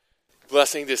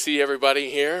Blessing to see everybody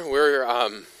here. We're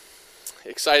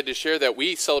excited to share that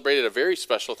we celebrated a very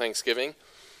special Thanksgiving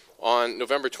on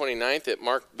November 29th. It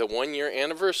marked the 1-year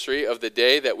anniversary of the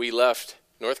day that we left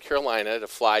North Carolina to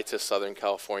fly to Southern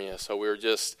California. So we were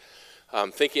just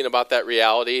thinking about that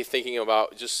reality, thinking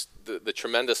about just the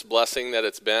tremendous blessing that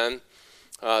it's been,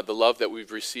 the love that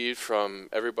we've received from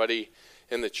everybody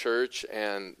in the church,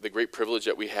 and the great privilege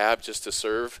that we have just to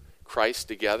serve Christ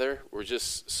together. We're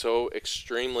just so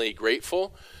extremely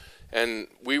grateful. And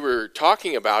we were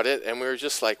talking about it, and we were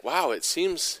just like, wow, it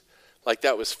seems like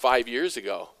that was 5 years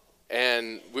ago.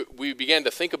 And we began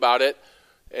to think about it,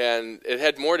 and it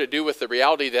had more to do with the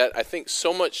reality that I think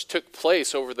so much took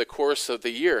place over the course of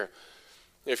the year.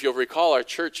 If you'll recall, our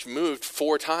church moved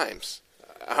 4 times.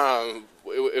 Our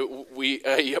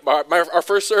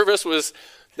first service was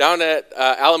down at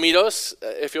Alamitos,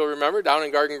 if you'll remember, down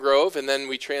in Garden Grove, and then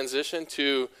we transitioned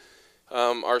to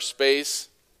our space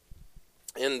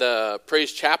in the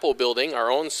Praise Chapel building, our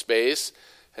own space,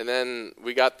 and then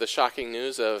we got the shocking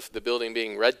news of the building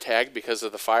being red tagged because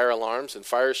of the fire alarms and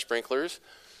fire sprinklers,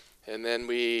 and then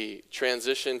we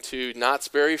transitioned to Knott's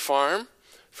Berry Farm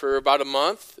for about a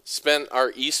month, spent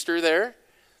our Easter there.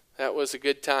 That was a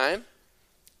good time.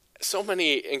 So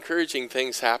many encouraging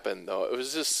things happened, though. It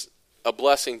was just a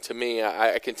blessing to me.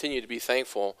 I continue to be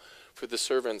thankful for the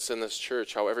servants in this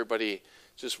church, how everybody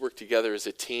just worked together as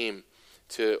a team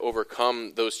to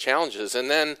overcome those challenges. And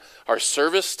then our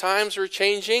service times were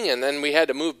changing, and then we had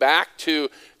to move back to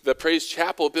the Praise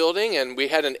Chapel building, and we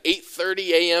had an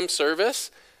 8:30 a.m. service,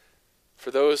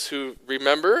 for those who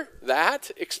remember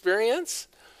that experience,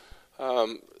 a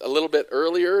little bit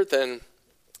earlier than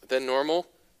normal.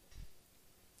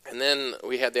 And then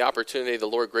we had the opportunity, the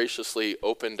Lord graciously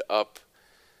opened up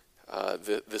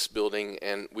this building,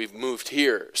 and we've moved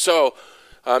here. So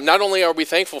not only are we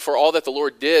thankful for all that the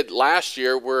Lord did last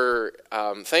year, we're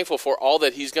thankful for all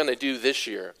that he's going to do this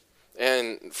year.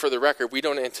 And for the record, we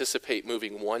don't anticipate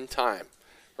moving one time.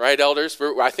 Right, elders?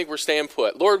 I think we're staying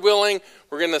put. Lord willing,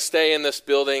 we're going to stay in this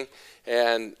building.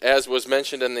 And as was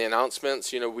mentioned in the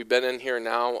announcements, we've been in here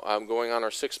now going on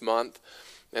our 6th month.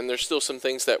 And there's still some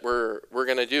things that we're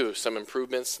going to do, some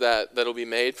improvements that'll be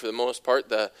made. For the most part,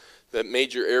 the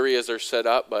major areas are set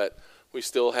up, but we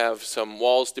still have some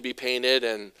walls to be painted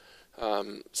and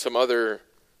some other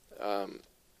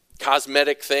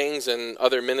cosmetic things and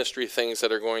other ministry things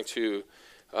that are going to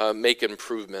make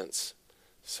improvements.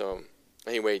 So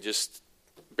anyway, just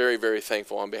very, very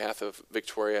thankful on behalf of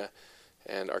Victoria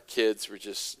and our kids. We're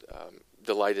just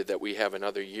delighted that we have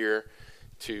another year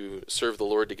to serve the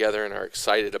Lord together, and are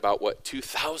excited about what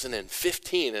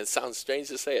 2015, it sounds strange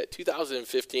to say it,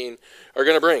 2015 are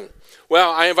going to bring.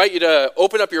 Well, I invite you to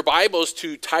open up your Bibles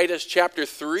to Titus chapter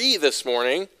 3 this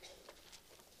morning.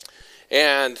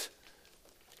 And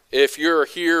if you're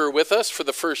here with us for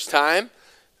the first time,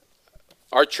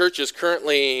 our church is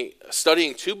currently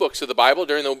studying 2 books of the Bible.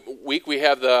 During the week, we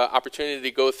have the opportunity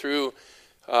to go through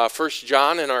 1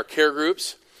 John in our care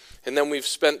groups, and then we've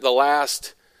spent the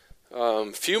last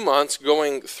few months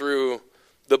going through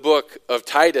the book of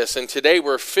Titus, and today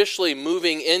we're officially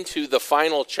moving into the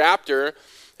final chapter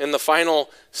in the final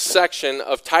section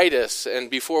of Titus. And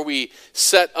before we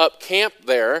set up camp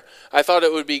there, I thought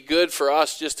it would be good for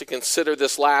us just to consider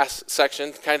this last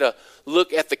section, kind of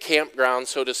look at the campground,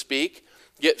 so to speak,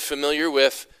 get familiar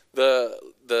with the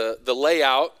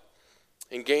layout,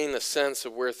 and gain the sense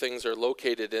of where things are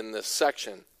located in this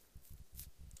section.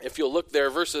 If you'll look there,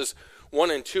 verses 1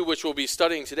 and 2, which we'll be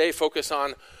studying today, focus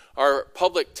on our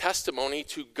public testimony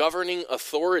to governing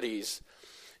authorities.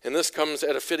 And this comes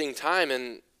at a fitting time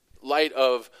in light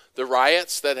of the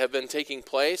riots that have been taking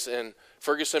place in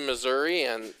Ferguson, Missouri,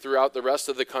 and throughout the rest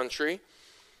of the country.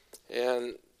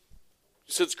 And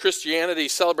since Christianity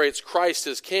celebrates Christ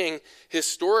as King,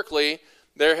 historically,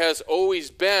 there has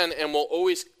always been and will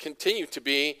always continue to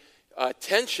be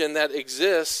tension that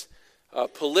exists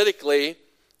politically,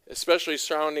 especially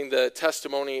surrounding the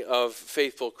testimony of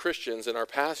faithful Christians. And our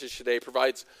passage today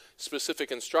provides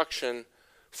specific instruction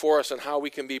for us on how we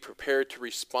can be prepared to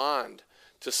respond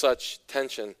to such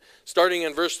tension. Starting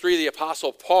in verse 3, the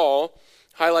Apostle Paul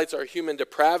highlights our human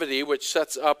depravity, which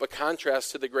sets up a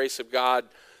contrast to the grace of God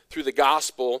through the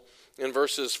gospel in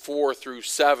verses 4 through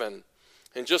 7.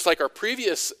 And just like our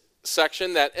previous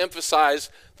section that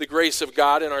emphasized the grace of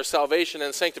God in our salvation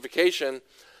and sanctification,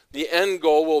 the end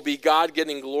goal will be God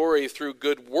getting glory through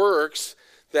good works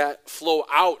that flow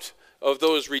out of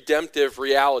those redemptive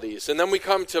realities. And then we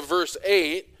come to verse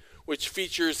 8, which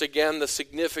features again the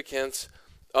significance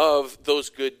of those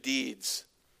good deeds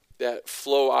that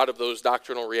flow out of those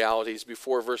doctrinal realities,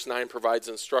 before verse 9 provides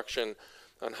instruction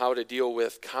on how to deal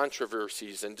with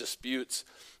controversies and disputes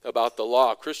about the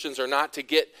law. Christians are not to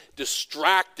get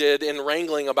distracted in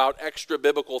wrangling about extra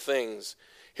biblical things,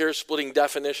 hair-splitting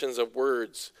definitions of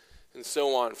words, and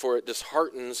so on, for it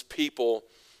disheartens people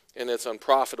and it's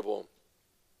unprofitable.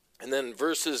 And then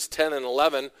verses 10 and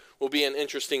 11 will be an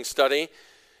interesting study,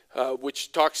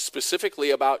 which talks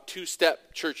specifically about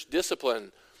two-step church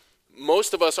discipline.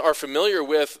 Most of us are familiar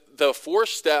with the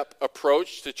four-step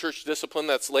approach to church discipline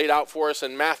that's laid out for us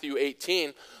in Matthew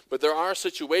 18, but there are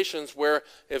situations where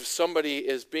if somebody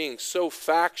is being so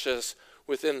factious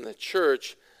within the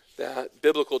church that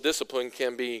biblical discipline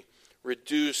can be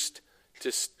reduced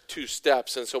to 2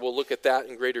 steps. And so we'll look at that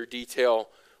in greater detail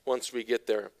once we get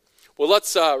there. Well,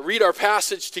 let's read our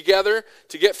passage together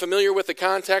to get familiar with the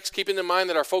context, keeping in mind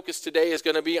that our focus today is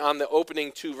going to be on the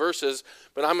opening 2 verses,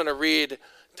 but I'm going to read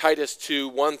Titus 2,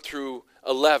 1 through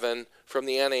 11 from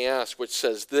the NAS, which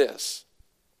says this: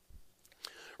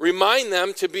 "Remind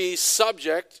them to be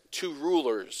subject to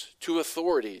rulers, to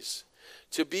authorities,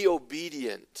 to be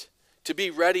obedient, to be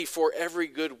ready for every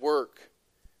good work,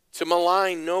 to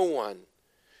malign no one,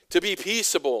 to be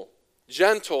peaceable,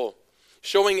 gentle,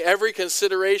 showing every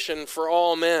consideration for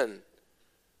all men.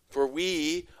 For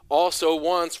we also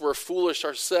once were foolish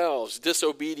ourselves,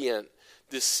 disobedient,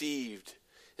 deceived,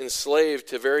 enslaved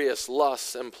to various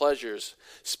lusts and pleasures,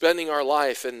 spending our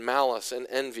life in malice and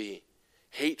envy,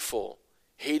 hateful,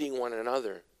 hating one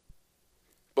another.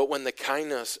 But when the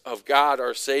kindness of God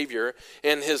our Savior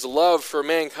and his love for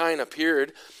mankind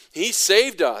appeared, he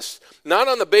saved us, not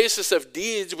on the basis of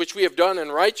deeds which we have done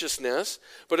in righteousness,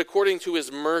 but according to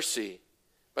his mercy,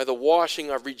 by the washing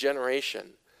of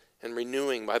regeneration and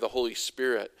renewing by the Holy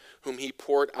Spirit, whom he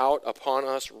poured out upon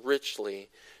us richly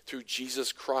through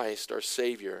Jesus Christ our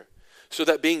Savior, so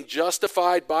that being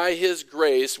justified by his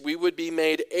grace, we would be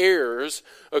made heirs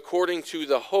according to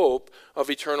the hope of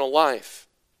eternal life.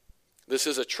 This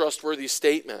is a trustworthy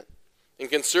statement. And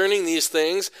concerning these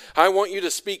things, I want you to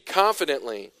speak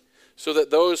confidently, so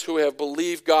that those who have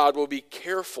believed God will be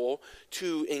careful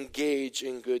to engage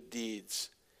in good deeds.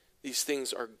 These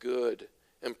things are good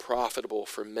and profitable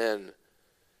for men.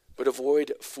 But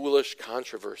avoid foolish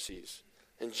controversies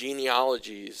and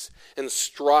genealogies and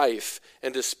strife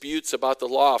and disputes about the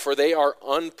law, for they are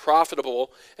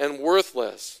unprofitable and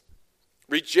worthless.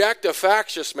 Reject a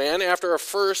factious man after a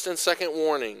first and second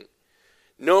warning,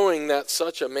 knowing that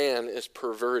such a man is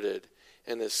perverted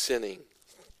and is sinning,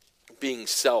 being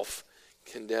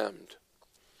self-condemned."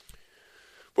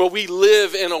 Well, we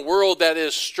live in a world that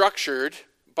is structured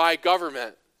by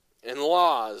government and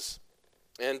laws.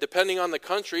 And depending on the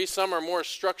country, some are more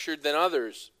structured than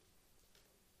others.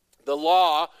 The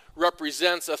law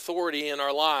represents authority in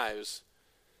our lives.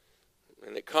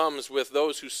 And it comes with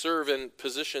those who serve in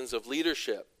positions of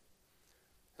leadership.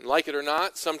 And like it or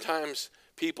not, sometimes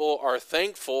people are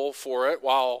thankful for it,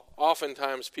 while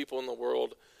oftentimes people in the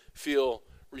world feel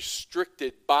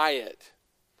restricted by it.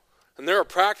 And there are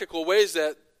practical ways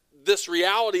that this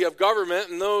reality of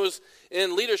government and those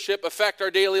in leadership affect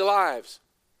our daily lives.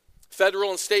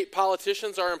 Federal and state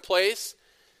politicians are in place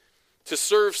to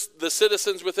serve the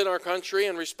citizens within our country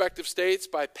and respective states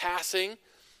by passing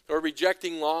or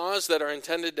rejecting laws that are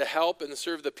intended to help and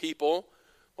serve the people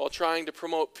while trying to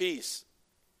promote peace.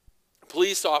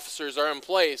 Police officers are in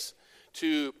place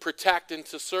to protect and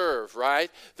to serve,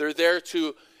 right? They're there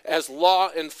to, as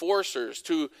law enforcers,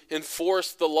 to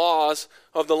enforce the laws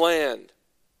of the land.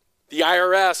 The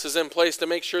IRS is in place to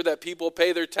make sure that people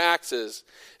pay their taxes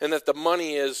and that the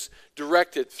money is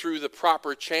directed through the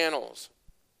proper channels.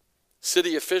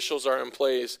 City officials are in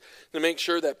place to make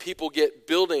sure that people get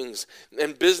buildings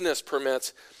and business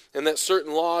permits and that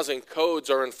certain laws and codes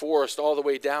are enforced all the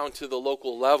way down to the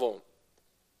local level.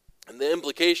 And the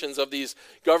implications of these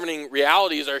governing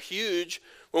realities are huge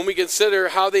when we consider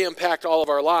how they impact all of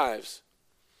our lives.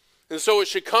 And so it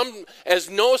should come as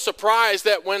no surprise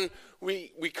that when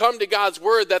we come to God's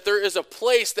word, that there is a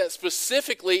place that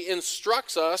specifically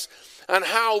instructs us on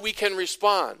how we can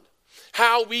respond,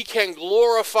 how we can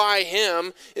glorify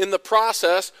him in the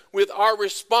process with our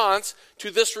response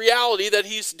to this reality that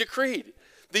he's decreed,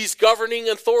 these governing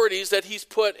authorities that he's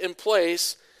put in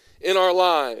place in our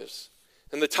lives.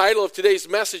 And the title of today's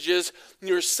message is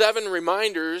Your 7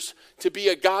 Reminders to be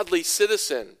a Godly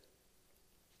Citizen.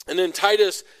 And in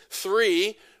Titus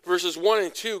 3, verses 1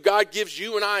 and 2, God gives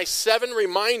you and I 7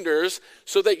 reminders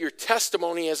so that your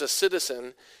testimony as a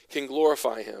citizen can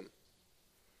glorify him.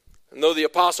 And though the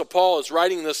Apostle Paul is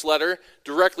writing this letter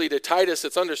directly to Titus,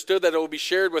 it's understood that it will be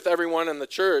shared with everyone in the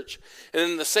church. And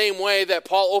in the same way that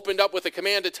Paul opened up with a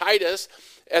command to Titus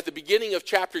at the beginning of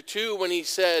chapter 2 when he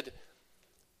said,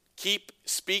 keep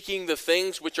speaking the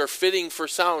things which are fitting for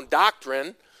sound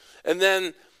doctrine. And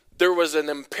then there was an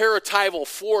imperatival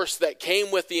force that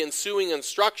came with the ensuing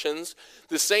instructions.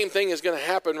 The same thing is going to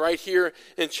happen right here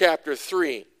in chapter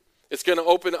 3. It's going to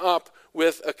open up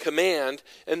with a command,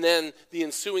 and then the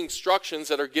ensuing instructions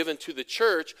that are given to the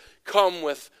church come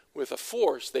with a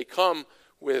force. They come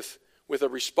with a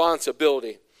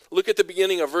responsibility. Look at the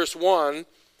beginning of verse 1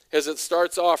 as it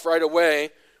starts off right away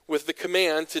with the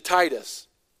command to Titus.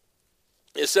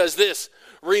 It says this,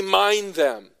 remind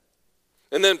them.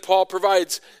 And then Paul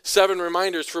provides 7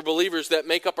 reminders for believers that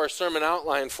make up our sermon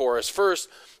outline for us. First,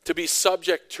 to be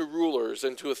subject to rulers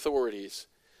and to authorities.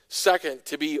 Second,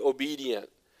 to be obedient.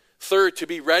 Third, to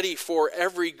be ready for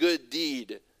every good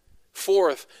deed.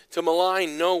 Fourth, to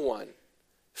malign no one.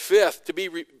 Fifth, to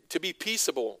be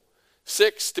peaceable.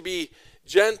 Sixth, to be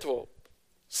gentle.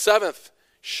 Seventh,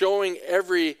 showing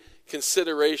every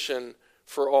consideration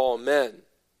for all men.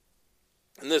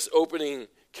 And this opening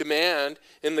command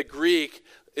in the Greek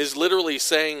is literally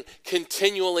saying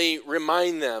continually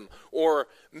remind them, or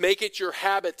make it your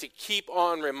habit to keep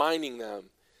on reminding them.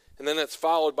 And then it's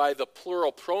followed by the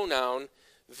plural pronoun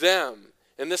them.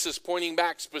 And this is pointing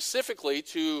back specifically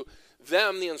to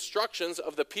them, the instructions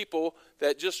of the people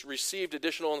that just received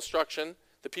additional instruction,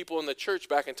 the people in the church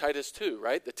back in Titus 2,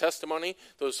 right? The testimony,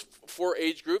 those 4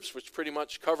 age groups, which pretty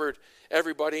much covered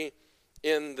everybody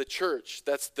in the church.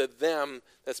 That's the them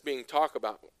that's being talked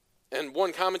about. And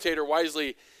one commentator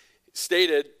wisely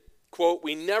stated, quote,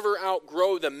 we never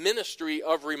outgrow the ministry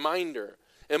of reminder.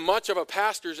 And much of a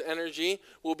pastor's energy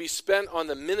will be spent on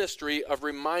the ministry of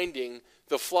reminding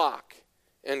the flock,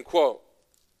 end quote.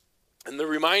 And the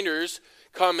reminders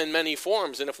come in many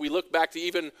forms. And if we look back to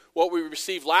even what we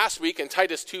received last week in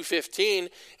Titus 2:15,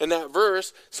 in that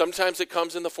verse, sometimes it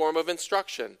comes in the form of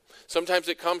instruction. Sometimes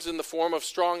it comes in the form of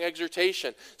strong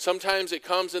exhortation. Sometimes it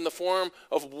comes in the form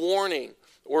of warning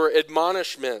or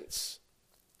admonishments.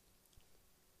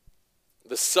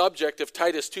 The subject of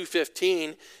Titus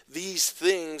 2:15, these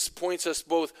things, points us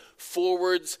both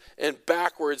forwards and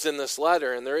backwards in this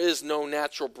letter. And there is no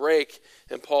natural break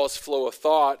in Paul's flow of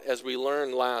thought, as we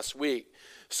learned last week.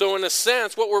 So in a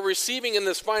sense, what we're receiving in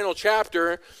this final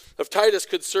chapter of Titus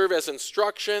could serve as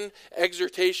instruction,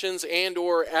 exhortations, and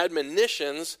or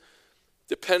admonitions,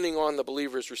 depending on the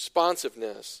believer's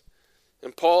responsiveness.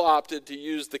 And Paul opted to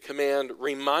use the command,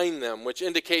 remind them, which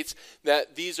indicates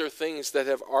that these are things that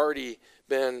have already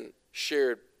been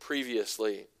shared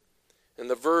previously. And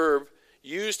the verb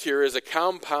used here is a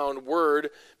compound word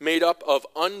made up of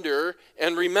under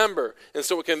and remember. And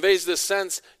so it conveys this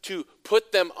sense to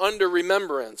put them under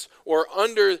remembrance or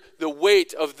under the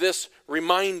weight of this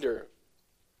reminder.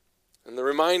 And the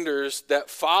reminders that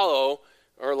follow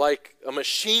are like a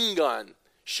machine gun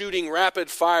shooting rapid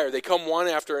fire. They come one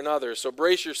after another. So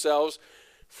brace yourselves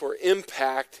for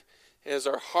impact as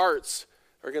our hearts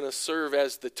are going to serve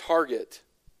as the target.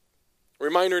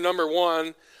 Reminder number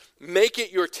 1, make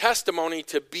it your testimony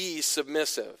to be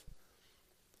submissive.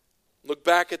 Look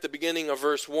back at the beginning of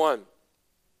verse 1.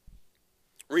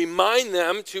 Remind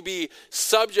them to be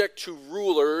subject to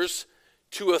rulers,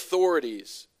 to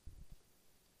authorities.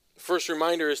 First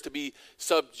reminder is to be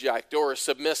subject or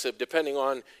submissive, depending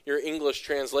on your English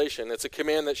translation. It's a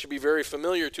command that should be very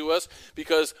familiar to us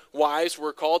because wives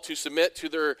were called to submit to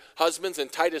their husbands in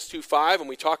Titus 2:5, and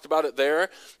we talked about it there.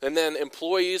 And then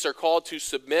employees are called to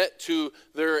submit to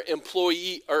their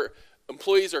employees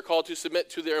are called to submit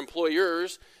to their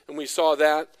employers, and we saw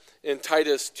that in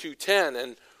Titus 2:10.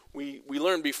 And we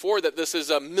learned before that this is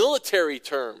a military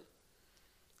term.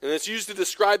 And it's used to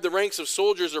describe the ranks of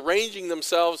soldiers arranging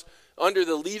themselves under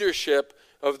the leadership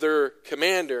of their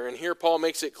commander. And here Paul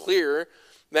makes it clear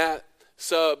that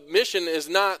submission is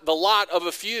not the lot of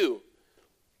a few,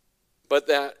 but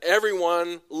that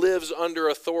everyone lives under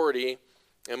authority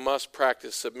and must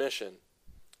practice submission.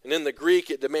 And in the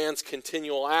Greek, it demands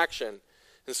continual action.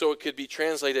 And so it could be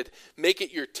translated, make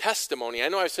it your testimony. I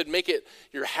know I've said make it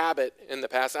your habit in the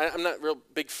past. I'm not a real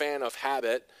big fan of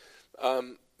habit.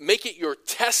 Make it your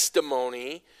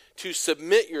testimony to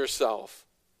submit yourself.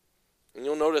 And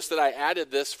you'll notice that I added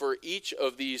this for each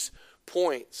of these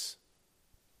points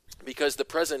because the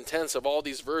present tense of all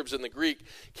these verbs in the Greek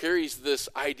carries this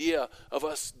idea of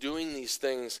us doing these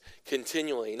things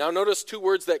continually. Now notice 2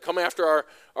 words that come after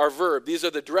our verb. These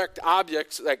are the direct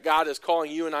objects that God is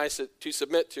calling you and I to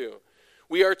submit to.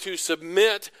 We are to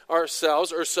submit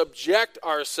ourselves or subject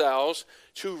ourselves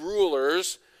to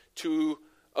rulers, to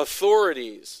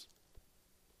authorities.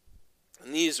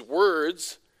 And these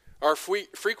words are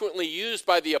frequently used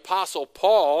by the Apostle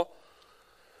Paul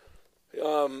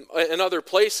in other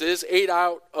places. 8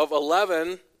 out of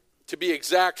 11 to be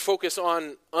exact, focus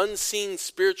on unseen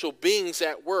spiritual beings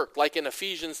at work. Like in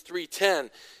Ephesians 3:10,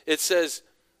 it says,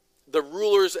 the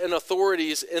rulers and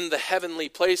authorities in the heavenly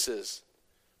places.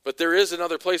 But there is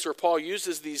another place where Paul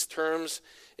uses these terms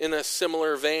in a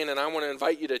similar vein, and I want to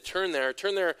invite you to turn there.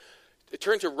 Turn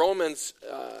to Romans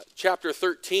chapter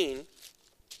 13.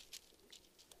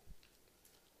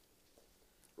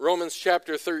 Romans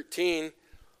chapter 13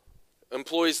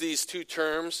 employs these two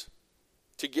terms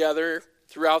together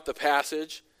throughout the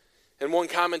passage. And one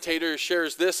commentator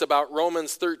shares this about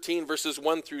Romans 13, verses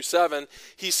 1 through 7.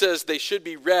 He says they should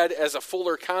be read as a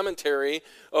fuller commentary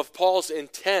of Paul's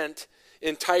intent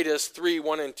in Titus 3,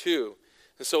 1 and 2.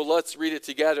 And so let's read it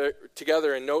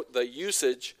together and note the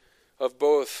usage of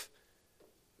both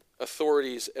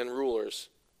authorities and rulers.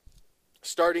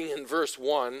 Starting in verse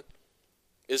 1,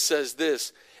 it says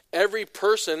this: every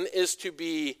person is to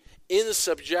be in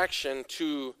subjection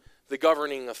to the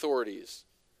governing authorities.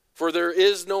 For there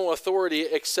is no authority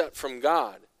except from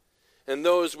God, and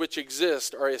those which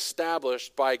exist are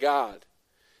established by God.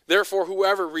 Therefore,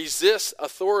 whoever resists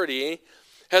authority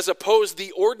has opposed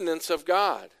the ordinance of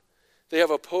God. They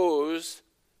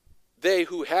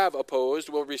who have opposed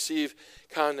will receive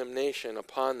condemnation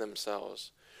upon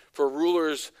themselves. For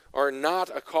rulers are not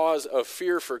a cause of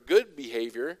fear for good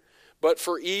behavior, but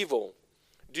for evil.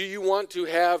 Do you want to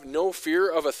have no fear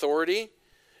of authority?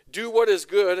 Do what is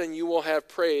good, and you will have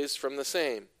praise from the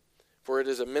same. For it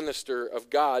is a minister of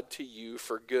God to you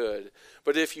for good.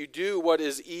 But if you do what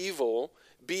is evil,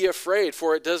 be afraid,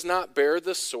 for it does not bear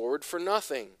the sword for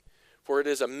nothing. For it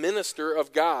is a minister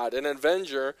of God, an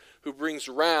avenger who brings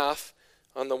wrath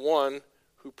on the one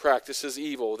who practices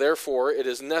evil. Therefore, it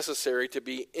is necessary to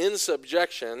be in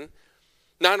subjection,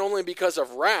 not only because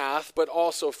of wrath, but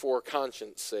also for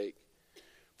conscience sake.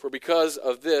 For because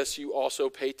of this you also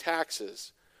pay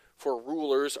taxes. For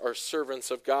rulers are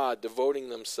servants of God, devoting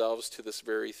themselves to this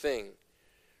very thing.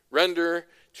 Render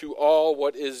to all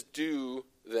what is due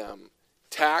them.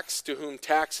 Tax to whom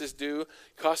tax is due,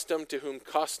 custom to whom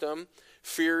custom,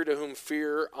 fear to whom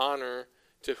fear, honor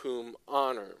to whom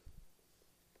honor.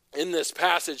 In this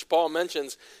passage, Paul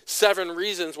mentions 7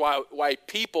 reasons why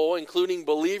people, including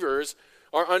believers,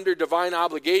 are under divine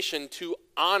obligation to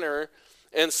honor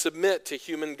and submit to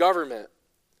human government.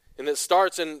 And it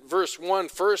starts in verse 1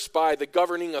 first by the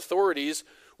governing authorities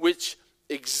which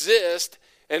exist,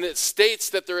 and it states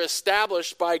that they're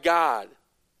established by God.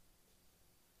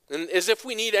 And as if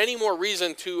we need any more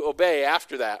reason to obey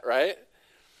after that, right?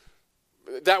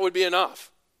 That would be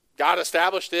enough. God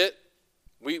established it.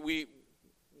 We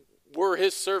were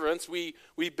his servants. We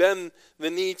bend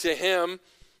the knee to him.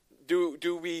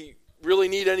 Do we really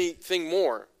need anything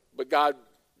more? But God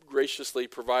graciously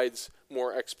provides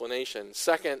more explanation.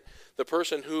 Second, the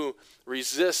person who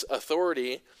resists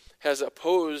authority has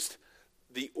opposed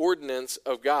the ordinance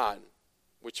of God,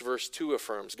 which verse 2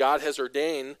 affirms. God has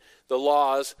ordained the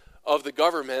laws of the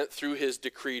government through his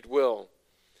decreed will.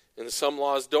 And some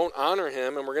laws don't honor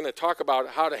him, and we're going to talk about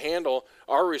how to handle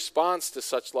our response to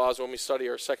such laws when we study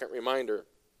our second reminder.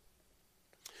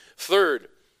 Third,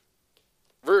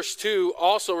 verse 2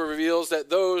 also reveals that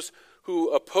those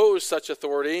who oppose such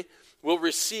authority will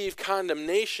receive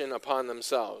condemnation upon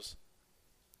themselves.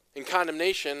 And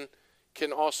condemnation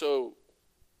can also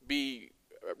be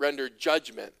rendered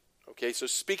judgment. Okay, so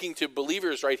speaking to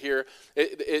believers right here,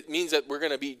 it means that we're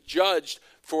going to be judged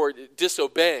for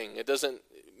disobeying. It doesn't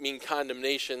mean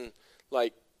condemnation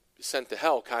like sent to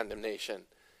hell condemnation.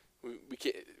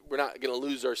 We're not going to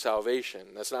lose our salvation.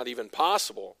 That's not even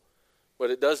possible.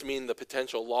 But it does mean the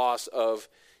potential loss of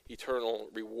eternal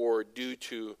reward due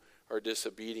to our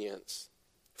disobedience.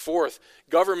 Fourth,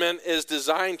 government is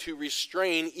designed to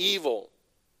restrain evil.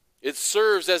 It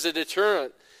serves as a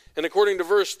deterrent. And according to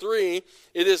verse 3,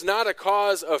 it is not a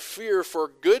cause of fear for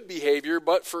good behavior,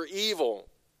 but for evil.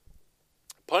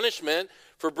 Punishment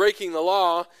for breaking the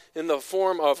law in the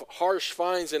form of harsh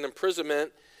fines and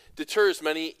imprisonment deters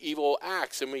many evil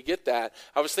acts, and we get that.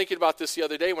 I was thinking about this the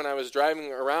other day when I was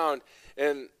driving around,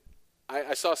 and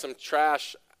I saw some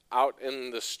trash out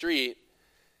in the street,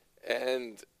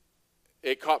 and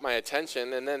it caught my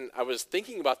attention. And then I was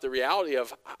thinking about the reality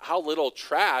of how little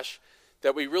trash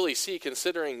that we really see,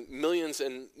 considering millions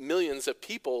and millions of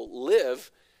people live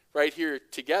right here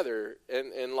together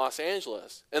in Los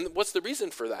Angeles. And what's the reason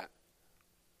for that?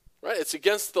 Right? It's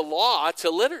against the law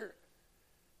to litter.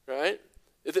 Right?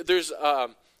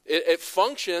 It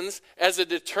functions as a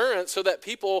deterrent so that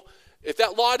people, if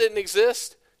that law didn't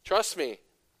exist, trust me,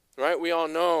 right? We all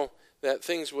know that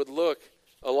things would look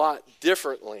a lot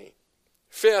differently.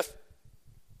 Fifth,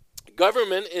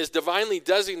 Government is divinely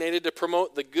designated to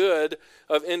promote the good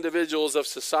of individuals of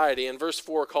society. And verse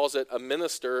 4 calls it a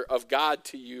minister of God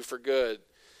to you for good.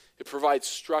 It provides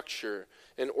structure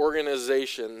and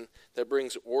organization that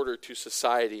brings order to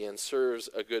society and serves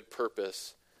a good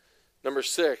purpose. Number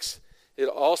 6, it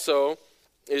also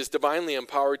is divinely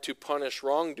empowered to punish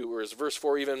wrongdoers. Verse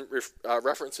 4 even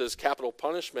references capital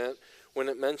punishment when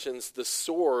it mentions the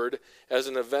sword as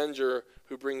an avenger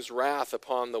who brings wrath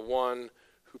upon the one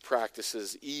who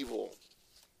practices evil.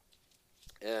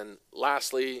 And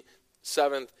lastly,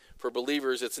 7th, for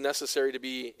believers, it's necessary to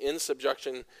be in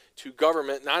subjection to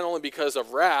government, not only because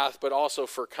of wrath, but also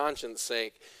for conscience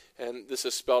sake. And this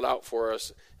is spelled out for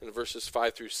us in verses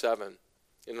 5 through 7.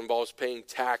 It involves paying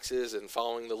taxes and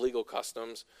following the legal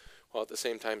customs, while at the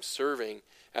same time serving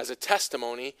as a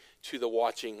testimony to the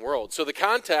watching world. So the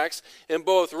context in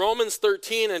both Romans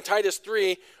 13 and Titus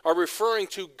 3 are referring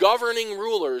to governing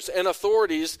rulers and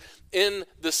authorities in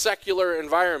the secular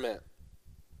environment.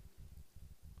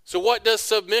 So what does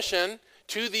submission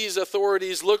to these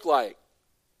authorities look like?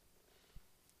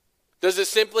 Does it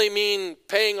simply mean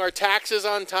paying our taxes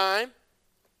on time?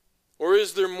 Or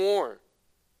is there more?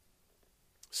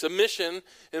 Submission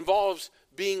involves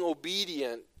being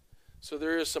obedient. So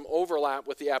there is some overlap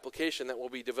with the application that will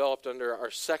be developed under our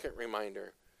second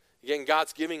reminder. Again,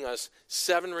 God's giving us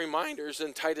 7 reminders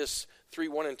in Titus 3,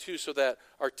 1 and 2 so that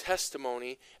our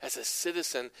testimony as a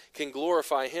citizen can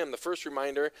glorify Him. The first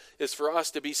reminder is for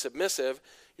us to be submissive.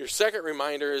 Your second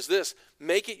reminder is this: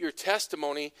 make it your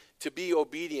testimony to be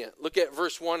obedient. Look at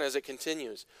verse 1 as it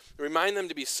continues. Remind them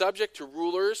to be subject to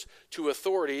rulers, to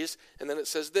authorities, and then it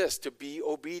says this, to be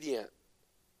obedient.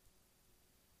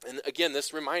 And again,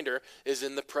 this reminder is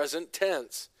in the present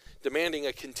tense, demanding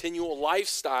a continual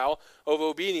lifestyle of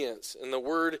obedience. And the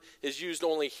word is used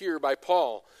only here by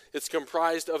Paul. It's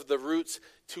comprised of the roots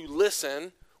to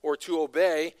listen or to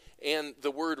obey and the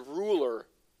word ruler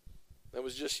that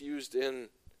was just used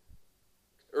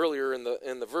earlier in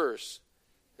the verse.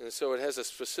 And so it has a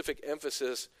specific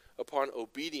emphasis upon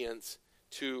obedience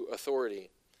to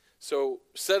authority. So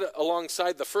set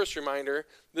alongside the first reminder,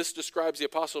 this describes the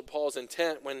Apostle Paul's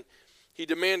intent when he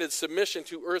demanded submission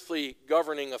to earthly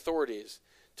governing authorities.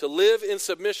 To live in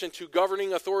submission to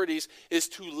governing authorities is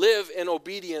to live in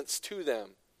obedience to them.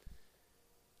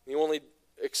 The only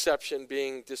exception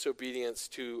being disobedience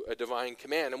to a divine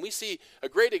command. And we see a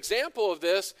great example of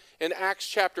this in Acts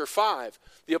chapter 5.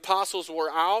 The apostles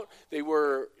were out, they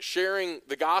were sharing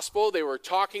the gospel, they were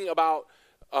talking about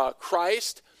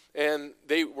Christ, and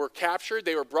they were captured.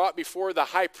 They were brought before the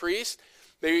high priest.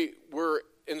 They were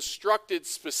instructed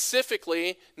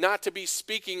specifically not to be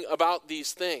speaking about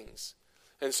these things.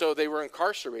 And so they were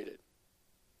incarcerated.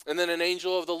 And then an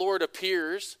angel of the Lord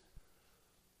appears,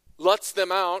 lets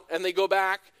them out, and they go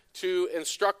back to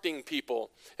instructing people.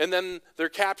 And then they're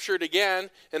captured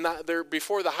again, and they're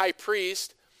before the high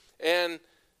priest. And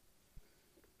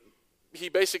he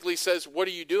basically says, "What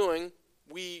are you doing?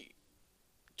 We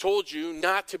told you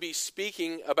not to be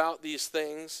speaking about these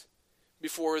things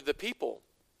before the people."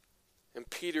 And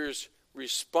Peter's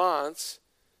response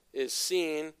is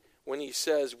seen when he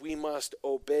says we must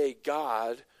obey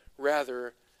God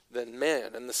rather than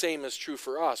men. And the same is true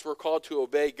for us. We're called to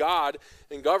obey God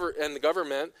and the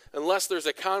government. Unless there's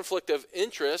a conflict of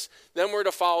interest, then we're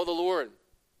to follow the Lord.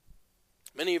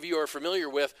 Many of you are familiar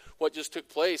with what just took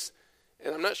place,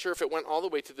 and I'm not sure if it went all the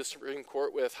way to the Supreme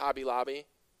Court with Hobby Lobby.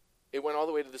 It went all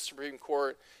the way to the Supreme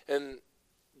Court, and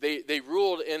they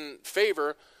ruled in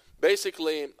favor.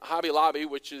 Basically, Hobby Lobby,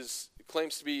 which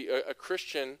claims to be a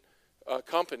Christian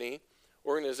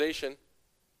organization,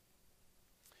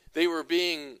 they were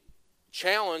being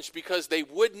challenged because they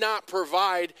would not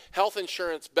provide health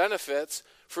insurance benefits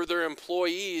for their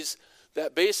employees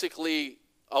that basically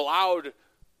allowed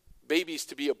babies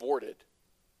to be aborted.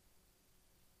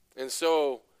 And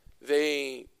so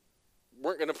they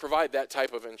weren't going to provide that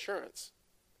type of insurance.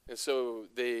 And so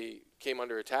they came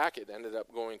under attack. It ended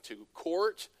up going to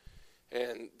court,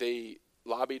 and they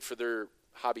lobbied for their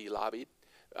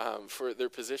for their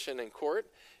position in court,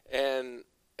 and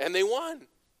they won.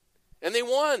 And they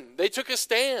won. They took a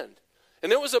stand.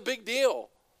 And it was a big deal.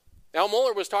 Al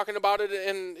Mohler was talking about it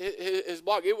in his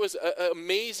blog. It was an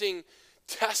amazing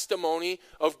testimony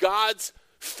of God's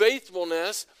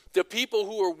faithfulness to people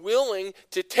who are willing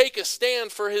to take a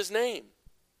stand for his name.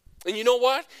 And you know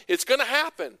what? It's going to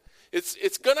happen.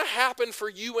 It's going to happen for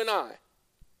you and I.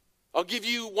 I'll give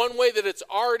you one way that it's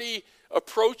already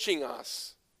approaching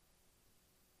us.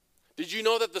 Did you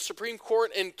know that the Supreme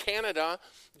Court in Canada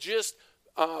just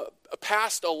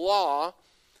passed a law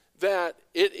that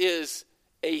it is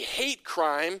a hate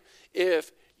crime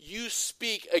if you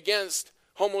speak against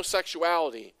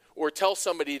homosexuality or tell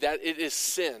somebody that it is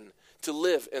sin to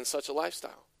live in such a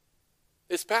lifestyle.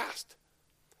 It's past.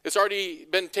 It's already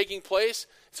been taking place.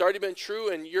 It's already been true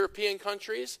in European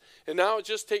countries. And now it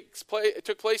just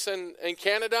took place in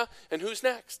Canada. And who's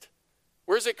next?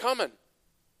 Where's it coming?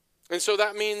 And so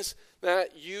that means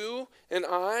that you and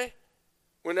I,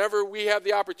 whenever we have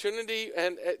the opportunity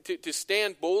and to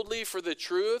stand boldly for the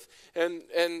truth and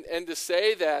to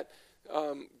say that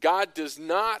God does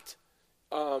not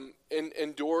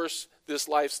endorse this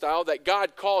lifestyle, that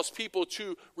God calls people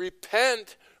to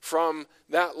repent from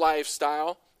that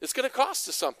lifestyle, it's going to cost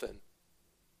us something.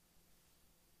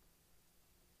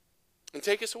 And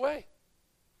take us away.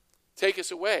 Take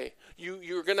us away.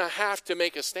 You're going to have to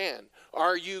make a stand.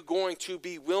 Are you going to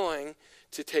be willing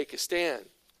to take a stand?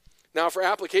 Now, for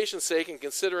application's sake, and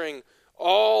considering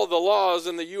all the laws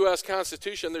in the U.S.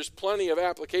 Constitution, there's plenty of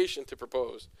application to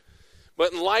propose.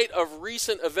 But in light of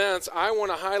recent events, I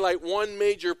want to highlight one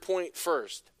major point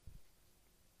first.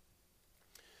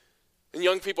 And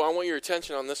young people, I want your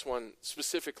attention on this one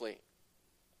specifically.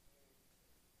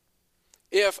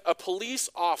 If a police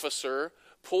officer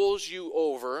pulls you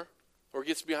over or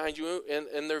gets behind you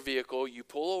in their vehicle, you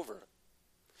pull over.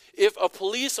 If a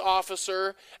police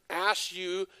officer asks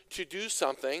you to do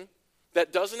something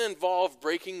that doesn't involve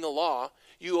breaking the law,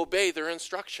 you obey their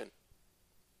instruction.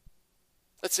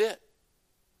 That's it.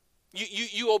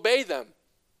 You obey them.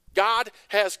 God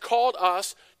has called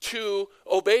us to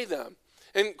obey them.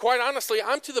 And quite honestly,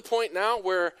 I'm to the point now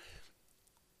where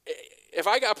if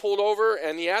I got pulled over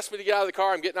and he asked me to get out of the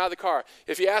car, I'm getting out of the car.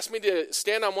 If he asked me to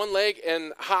stand on one leg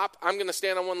and hop, I'm going to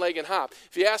stand on one leg and hop.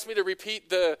 If he asked me to repeat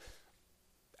the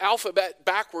alphabet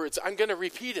backwards, I'm going to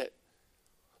repeat it.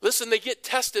 Listen, they get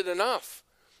tested enough.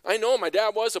 I know my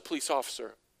dad was a police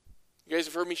officer. You guys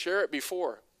have heard me share it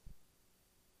before.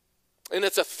 And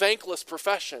it's a thankless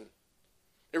profession.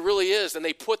 It really is. And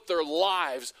they put their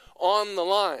lives on the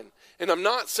line. And I'm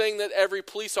not saying that every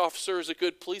police officer is a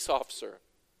good police officer.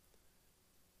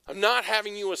 I'm not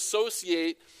having you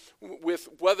associate with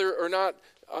whether or not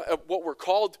what we're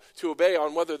called to obey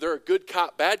on, whether they're a good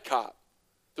cop, bad cop.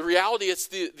 The reality, it's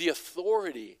the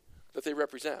authority that they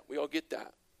represent. We all get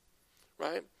that,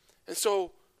 right? And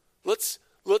so let's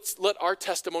let our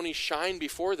testimony shine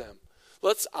before them.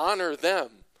 Let's honor them.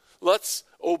 Let's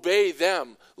obey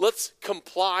them. Let's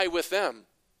comply with them.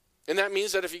 And that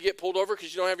means that if you get pulled over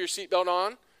because you don't have your seatbelt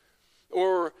on,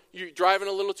 or you're driving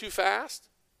a little too fast,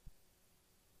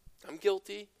 I'm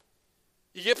guilty.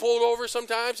 You get pulled over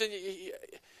sometimes, and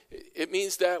it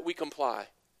means that we comply.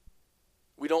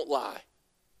 We don't lie.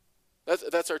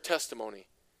 That's our testimony.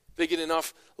 They get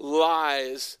enough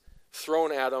lies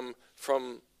thrown at them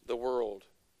from the world.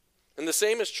 And the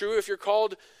same is true if you're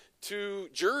called to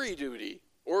jury duty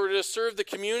or to serve the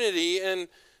community in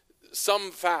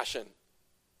some fashion.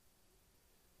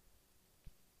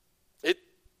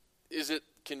 Is it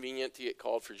convenient to get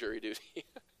called for jury duty?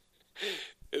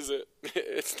 Is it?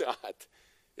 It's not.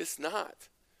 It's not.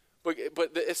 But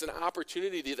it's an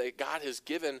opportunity that God has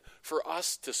given for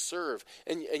us to serve.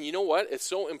 And you know what? It's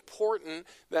so important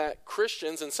that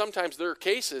Christians, and sometimes there are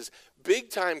cases,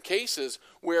 big-time cases,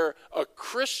 where a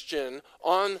Christian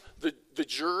on the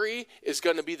jury is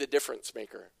going to be the difference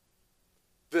maker.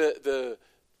 The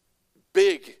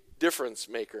big difference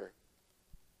maker.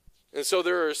 And so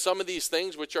there are some of these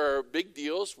things which are big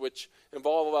deals, which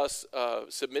involve us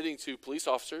submitting to police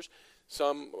officers,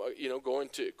 some going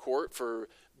to court for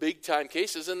big-time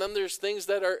cases, and then there's things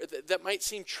that might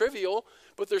seem trivial,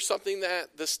 but there's something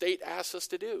that the state asks us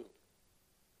to do.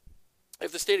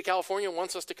 If the state of California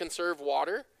wants us to conserve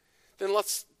water, then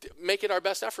let's make it our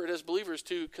best effort as believers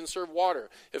to conserve water.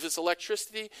 If it's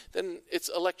electricity, then it's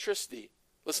electricity.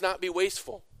 Let's not be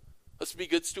wasteful. Let's be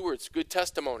good stewards, good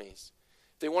testimonies.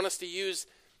 They want us to use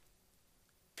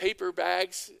paper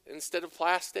bags instead of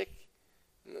plastic.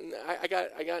 I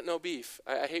got no beef.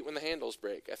 I hate when the handles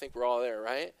break. I think we're all there,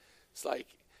 right? It's like,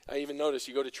 I even notice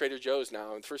you go to Trader Joe's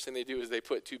now, and the first thing they do is they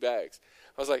put 2 bags.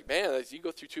 I was like, man, you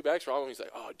go through 2 bags for all of them. He's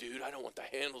like, oh, dude, I don't want the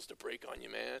handles to break on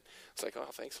you, man. It's like, oh,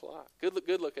 thanks a lot.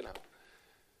 Good looking out.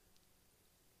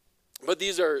 But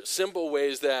these are simple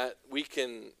ways that we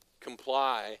can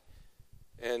comply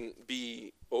and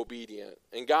be obedient.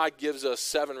 And God gives us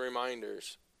 7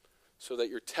 reminders so that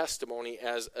your testimony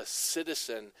as a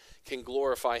citizen can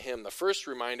glorify him. The first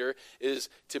reminder is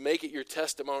to make it your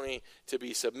testimony to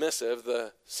be submissive.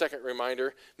 The second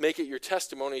reminder, make it your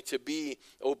testimony to be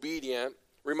obedient.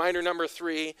 Reminder number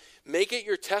 3, make it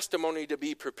your testimony to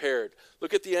be prepared.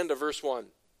 Look at the end of verse 1.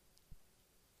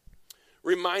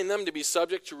 Remind them to be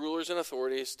subject to rulers and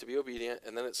authorities, to be obedient.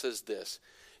 And then it says this,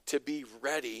 to be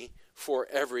ready for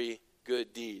every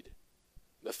good deed.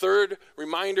 The third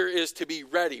reminder is to be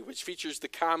ready, which features the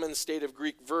common state of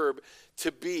Greek verb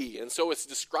to be. And so it's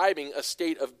describing a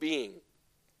state of being.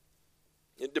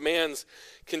 It demands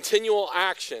continual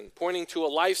action, pointing to a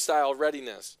lifestyle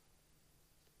readiness.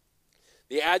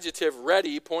 The adjective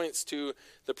ready points to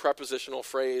the prepositional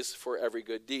phrase for every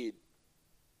good deed.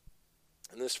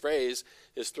 And this phrase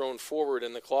is thrown forward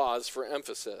in the clause for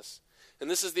emphasis. And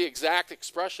this is the exact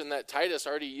expression that Titus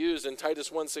already used in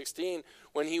Titus 1:16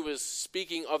 when he was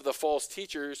speaking of the false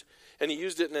teachers, and he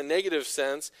used it in a negative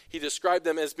sense. He described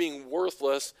them as being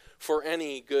worthless for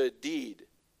any good deed.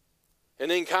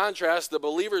 And in contrast, the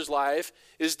believer's life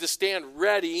is to stand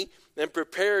ready and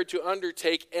prepared to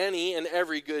undertake any and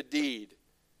every good deed.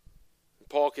 And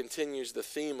Paul continues the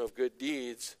theme of good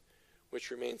deeds,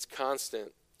 which remains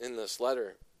constant in this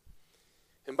letter.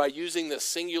 And by using the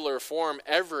singular form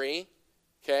every,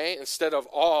 instead of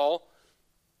all,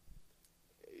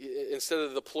 instead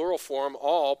of the plural form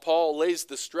all, Paul lays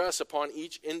the stress upon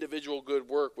each individual good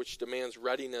work which demands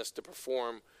readiness to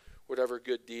perform whatever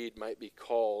good deed might be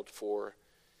called for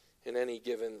in any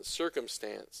given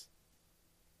circumstance.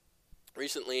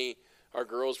 Recently, our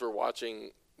girls were watching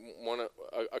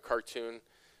a cartoon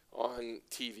on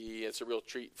TV. It's a real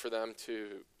treat for them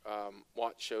to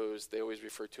watch shows. They always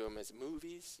refer to them as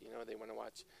movies. They want to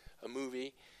watch a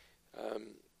movie.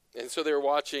 And so they were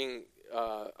watching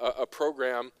a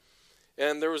program,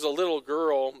 and there was a little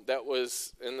girl that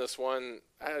was in this one.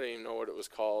 I don't even know what it was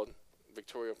called.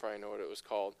 Victoria will probably know what it was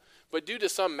called. But due to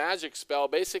some magic spell,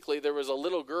 basically there was a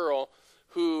little girl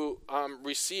who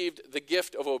received the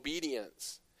gift of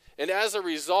obedience. And as a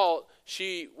result,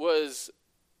 she was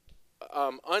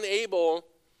unable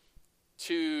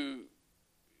to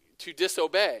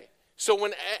disobey. So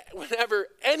whenever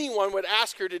anyone would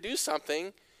ask her to do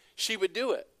something, she would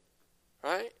do it.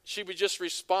 Right? She would just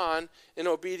respond in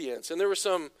obedience. And there were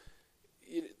some,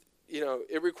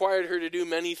 it required her to do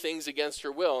many things against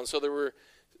her will. And so there were,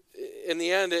 in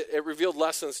the end, it revealed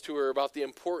lessons to her about the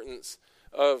importance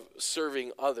of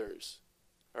serving others.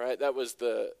 All right? That was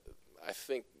I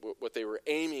think, what they were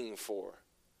aiming for.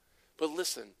 But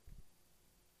listen,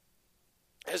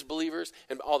 as believers,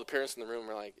 and all the parents in the room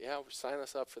were like, yeah, sign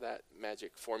us up for that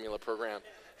magic formula program.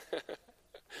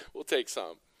 We'll take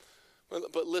some.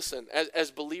 But listen,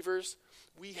 as believers,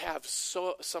 we have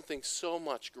something so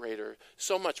much greater,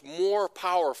 so much more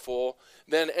powerful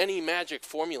than any magic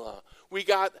formula. We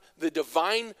got the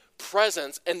divine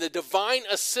presence and the divine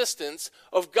assistance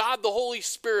of God the Holy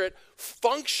Spirit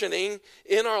functioning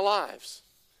in our lives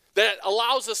that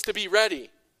allows us to be ready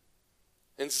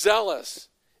and zealous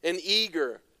and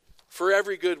eager for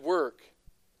every good work.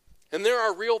 And there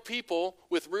are real people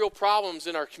with real problems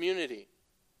in our community.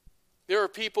 There are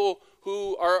people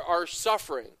who are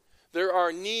suffering. There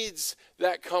are needs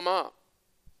that come up.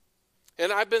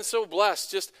 And I've been so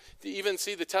blessed just to even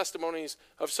see the testimonies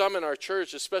of some in our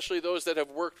church, especially those that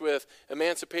have worked with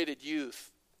emancipated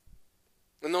youth.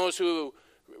 And those who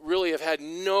really have had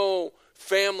no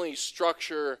family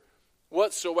structure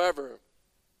whatsoever.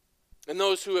 And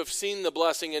those who have seen the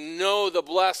blessing and know the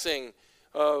blessing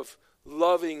of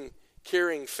loving,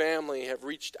 caring family have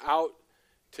reached out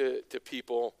to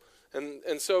people.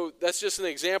 And so that's just an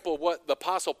example of what the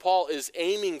Apostle Paul is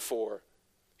aiming for.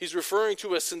 He's referring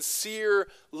to a sincere,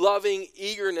 loving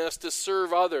eagerness to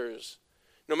serve others.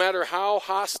 No matter how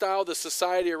hostile the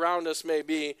society around us may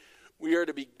be, we are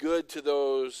to be good to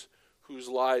those whose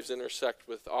lives intersect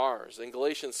with ours. And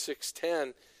Galatians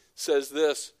 6:10 says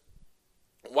this,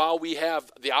 while we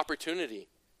have the opportunity,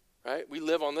 right? We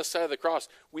live on this side of the cross.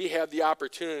 We have the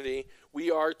opportunity.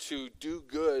 We are to do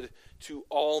good to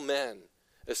all men,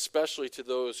 especially to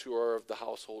those who are of the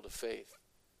household of faith.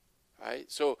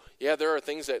 Right? So, yeah, there are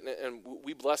things that, and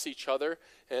we bless each other,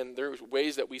 and there's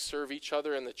ways that we serve each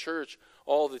other in the church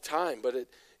all the time, but it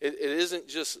isn't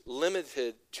just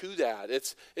limited to that.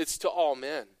 It's to all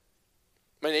men.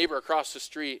 My neighbor across the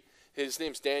street, his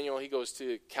name's Daniel, he goes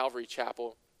to Calvary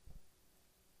Chapel,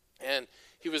 and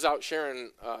he was out sharing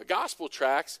gospel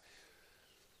tracts,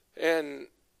 and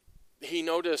he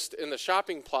noticed in the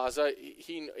shopping plaza,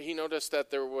 he noticed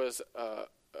that there was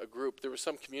a group, there was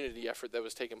some community effort that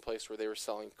was taking place where they were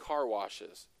selling car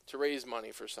washes to raise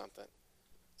money for something.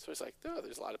 So he's like, oh,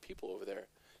 there's a lot of people over there.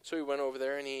 So he went over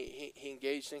there and he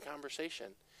engaged in conversation.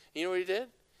 You know what he did?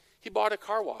 He bought a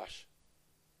car wash.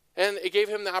 And it gave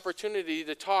him the opportunity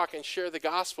to talk and share the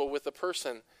gospel with the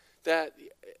person that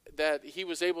he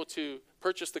was able to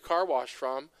purchase the car wash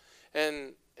from.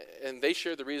 And they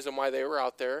shared the reason why they were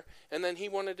out there. And then he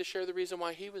wanted to share the reason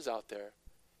why he was out there.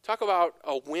 Talk about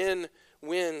a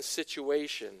win-win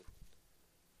situation.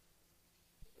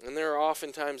 And there are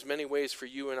oftentimes many ways for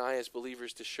you and I as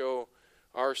believers to show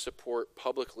our support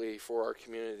publicly for our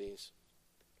communities.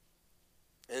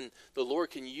 And the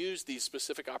Lord can use these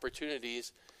specific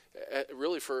opportunities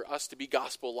really for us to be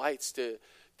gospel lights to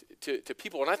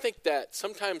people. And I think that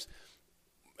sometimes,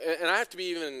 and I have to be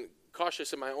even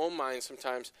cautious in my own mind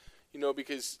sometimes,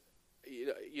 because,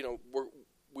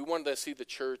 we want to see the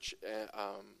church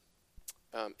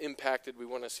impacted. We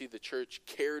want to see the church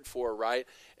cared for, right?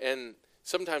 And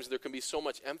sometimes there can be so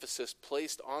much emphasis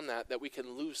placed on that we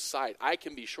can lose sight. I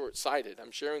can be short-sighted.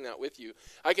 I'm sharing that with you.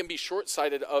 I can be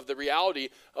short-sighted of the reality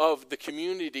of the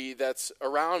community that's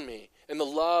around me and the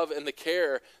love and the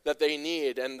care that they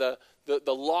need and the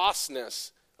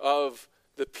lostness of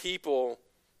the people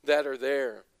that are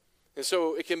there. And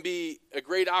so it can be a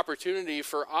great opportunity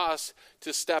for us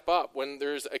to step up when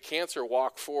there's a cancer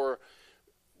walk for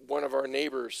one of our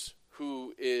neighbors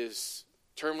who is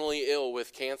terminally ill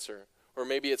with cancer. Or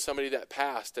maybe it's somebody that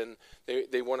passed and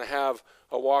they want to have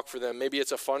a walk for them. Maybe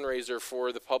it's a fundraiser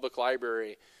for the public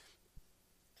library,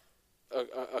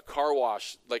 a car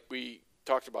wash like we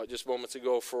talked about just moments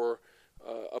ago for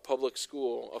a public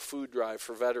school, a food drive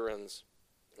for veterans,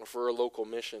 or for a local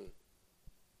mission.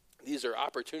 These are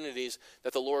opportunities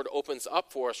that the Lord opens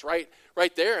up for us right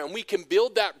there, and we can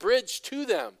build that bridge to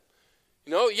them.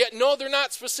 Yet no, they're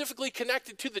not specifically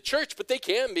connected to the church, but they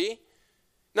can be.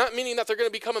 Not meaning that they're going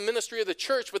to become a ministry of the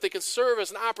church, but they can serve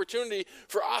as an opportunity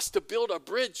for us to build a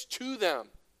bridge to them,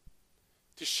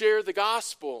 to share the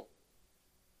gospel,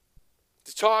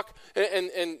 to talk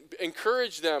and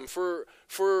encourage them for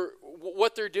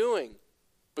what they're doing,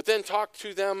 but then talk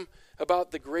to them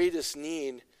about the greatest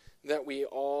need that we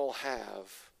all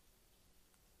have.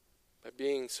 By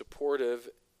being supportive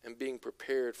and being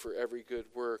prepared for every good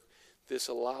work, this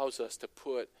allows us to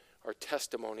put our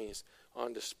testimonies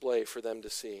on display for them to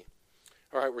see.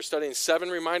 All right, we're studying 7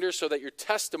 reminders so that your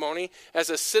testimony as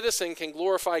a citizen can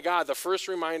glorify God. The first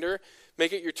reminder,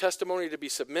 make it your testimony to be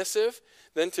submissive,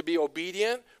 then to be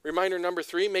obedient. Reminder number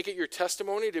 3, make it your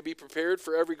testimony to be prepared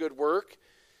for every good work.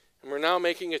 And we're now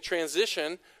making a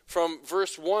transition from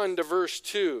verse 1 to verse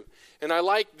 2. And I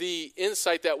like the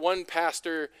insight that one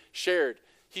pastor shared.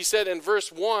 He said in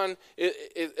verse 1,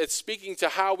 it's speaking to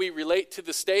how we relate to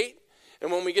the state.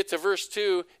 And when we get to verse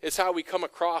 2, it's how we come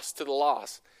across to the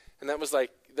lost. And that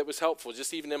was helpful,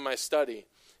 just even in my study.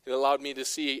 It allowed me to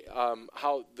see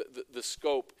how the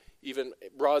scope even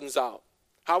broadens out.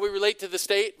 How we relate to the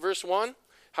state, verse 1.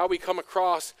 How we come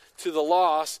across to the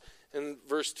lost, in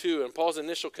verse 2. And Paul's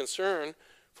initial concern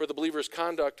for the believer's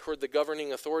conduct toward the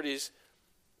governing authorities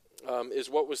is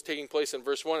what was taking place in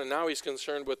verse 1. And now he's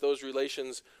concerned with those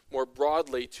relations more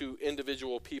broadly to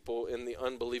individual people in the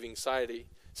unbelieving society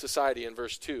in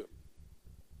verse 2.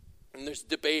 And there's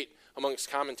debate amongst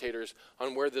commentators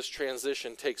on where this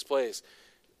transition takes place.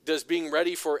 Does being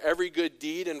ready for every good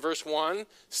deed in verse 1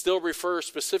 still refer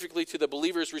specifically to the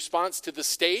believer's response to the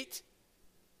state?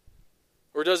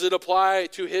 Or does it apply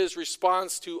to his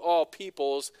response to all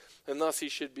peoples, and thus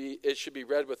it should be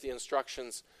read with the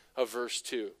instructions of verse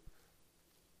 2?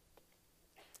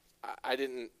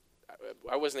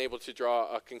 I wasn't able to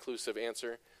draw a conclusive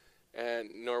answer, and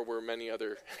nor were many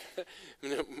other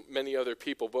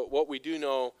people. But what we do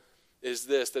know is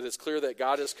this, that it's clear that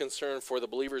God is concerned for the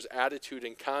believer's attitude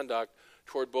and conduct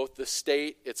toward both the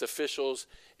state, its officials,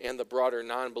 and the broader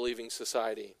non-believing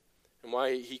society. And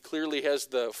why he clearly has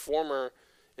the former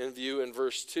in view in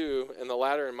verse 2 and the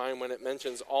latter in mind when it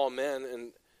mentions all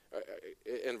men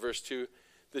in verse 2,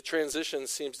 the transition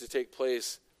seems to take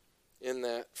place in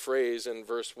that phrase in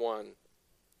verse 1.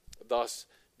 Thus,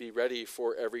 be ready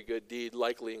for every good deed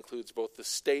likely includes both the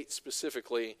state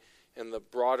specifically and the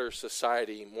broader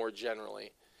society more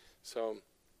generally. So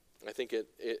I think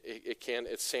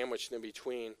it's sandwiched in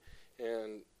between,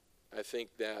 and I think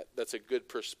that's a good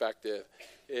perspective.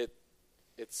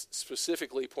 It's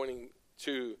specifically pointing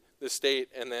to the state,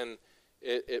 and then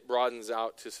it broadens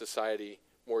out to society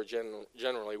more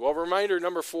generally. Well, reminder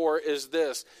number 4 is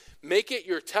this: make it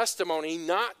your testimony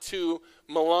not to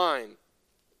malign.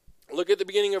 Look at the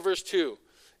beginning of verse 2.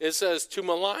 It says to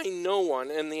malign no one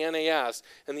in the NAS,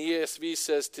 and the ESV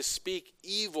says to speak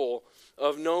evil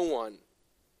of no one.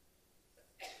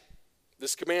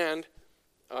 This command,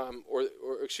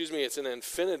 it's an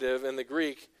infinitive in the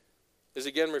Greek, is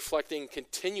again reflecting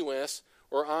continuous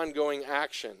or ongoing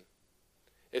action.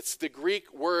 It's the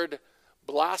Greek word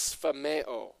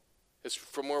blasphemeo. It's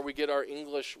from where we get our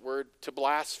English word to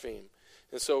blaspheme.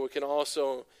 And so it can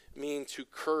also mean to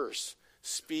curse,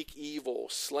 speak evil,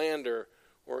 slander,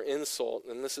 or insult.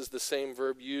 And this is the same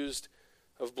verb used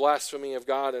of blasphemy of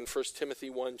God in 1 Timothy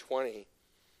 1:20.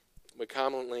 But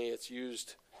commonly it's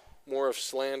used more of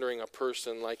slandering a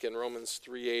person like in Romans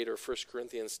 3:8 or 1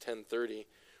 Corinthians 10:30,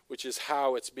 which is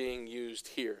how it's being used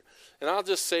here. And I'll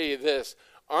just say this,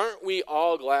 aren't we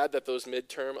all glad that those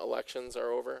midterm elections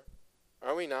are over?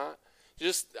 Are we not?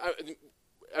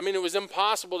 I mean, it was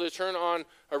impossible to turn on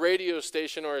a radio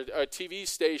station or a TV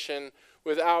station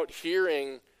without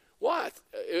hearing what?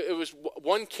 It was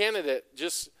one candidate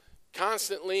just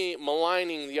constantly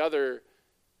maligning the other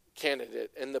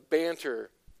candidate and the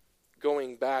banter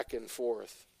going back and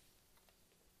forth.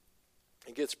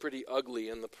 It gets pretty ugly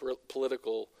in the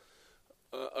political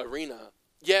arena.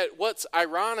 Yet what's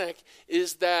ironic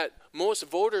is that most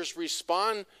voters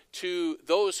respond to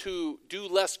those who do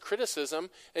less criticism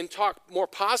and talk more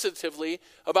positively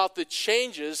about the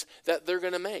changes that they're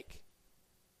going to make.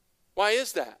 Why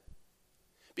is that?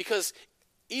 Because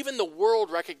even the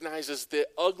world recognizes the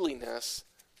ugliness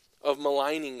of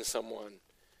maligning someone.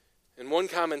 And one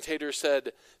commentator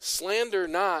said, "Slander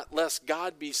not, lest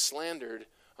God be slandered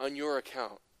on your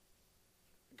account."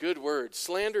 Good word.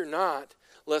 Slander not,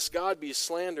 lest God be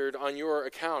slandered on your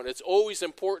account. It's always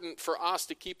important for us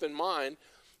to keep in mind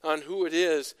on who it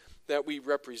is that we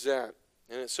represent.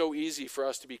 And it's so easy for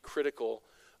us to be critical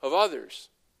of others.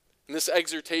 And this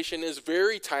exhortation is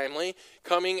very timely,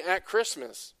 coming at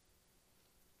Christmas.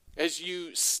 As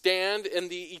you stand in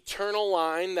the eternal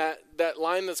line, that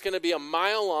line that's going to be a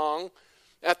mile long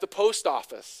at the post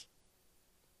office,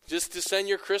 just to send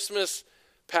your Christmas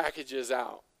packages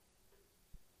out.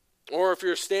 Or if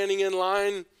you're standing in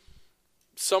line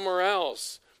somewhere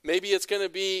else, maybe it's going to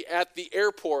be at the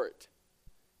airport,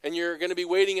 and you're going to be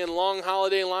waiting in long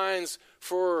holiday lines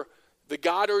for the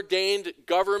God-ordained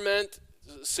government,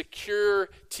 secure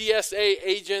TSA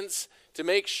agents to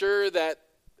make sure that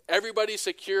everybody's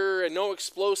secure and no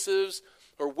explosives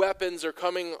or weapons are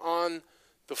coming on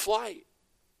the flight.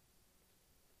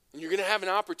 And you're going to have an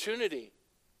opportunity.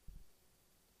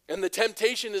 And the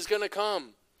temptation is going to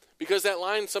come, because that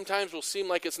line sometimes will seem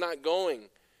like it's not going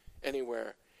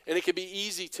anywhere. And it can be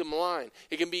easy to malign.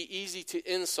 It can be easy to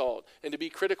insult and to be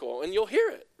critical. And you'll hear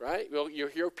it, right? You'll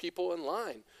hear people in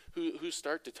line who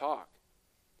start to talk.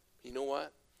 You know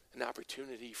what? An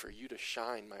opportunity for you to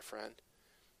shine, my friend.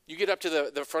 You get up to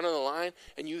the front of the line,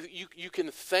 and you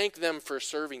can thank them for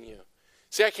serving you.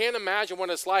 See, I can't imagine what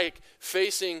it's like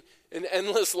facing an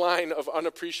endless line of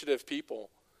unappreciative people.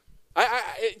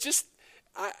 It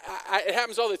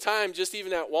happens all the time, just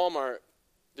even at Walmart.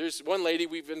 There's one lady,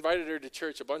 we've invited her to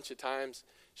church a bunch of times.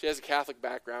 She has a Catholic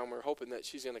background. We're hoping that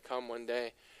she's going to come one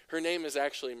day. Her name is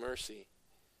actually Mercy.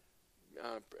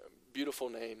 Beautiful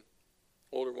name.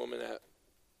 Older woman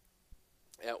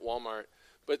at Walmart.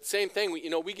 But same thing,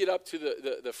 we get up to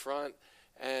the front,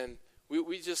 and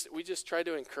we just try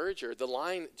to encourage her. The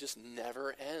line just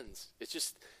never ends. It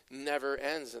just never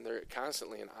ends, and they're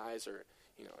constantly, and eyes are,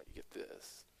 you get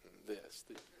this, and this,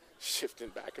 shifting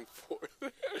back and forth.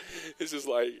 It's just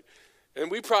like,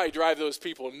 and we probably drive those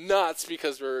people nuts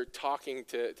because we're talking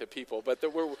to people, but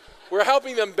we're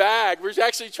helping them bag. We're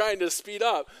actually trying to speed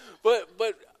up. But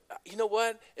you know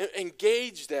what?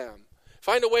 Engage them.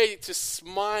 Find a way to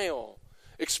smile.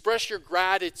 Express your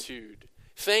gratitude.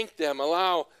 Thank them.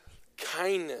 Allow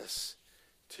kindness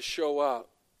to show up.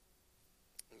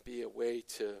 And be a way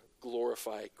to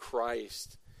glorify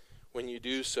Christ when you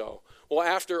do so. Well,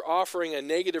 after offering a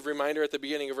negative reminder at the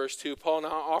beginning of verse 2, Paul now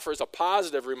offers a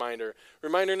positive reminder.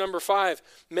 Reminder number 5,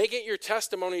 make it your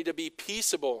testimony to be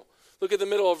peaceable. Look at the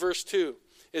middle of verse 2.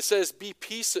 It says,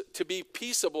 to be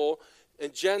peaceable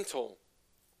and gentle.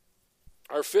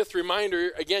 Our 5th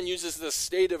reminder, again, uses the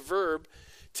stative verb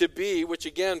to be, which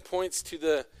again points to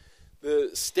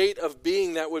the state of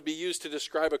being that would be used to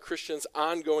describe a Christian's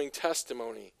ongoing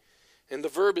testimony. And the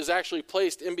verb is actually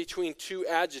placed in between 2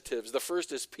 adjectives. The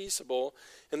first is peaceable,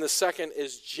 and the second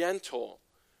is gentle,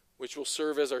 which will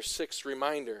serve as our 6th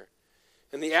reminder.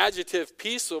 And the adjective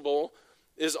peaceable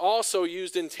is also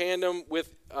used in tandem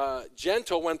with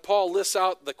gentle when Paul lists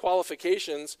out the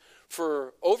qualifications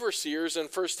for overseers in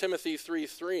 1 Timothy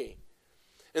 3:3.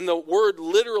 And the word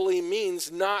literally means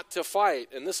not to fight.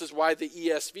 And this is why the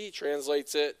ESV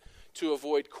translates it to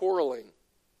avoid quarreling.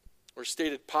 Or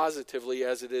stated positively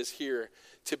as it is here,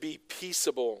 to be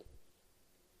peaceable.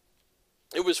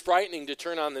 It was frightening to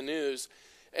turn on the news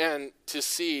and to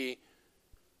see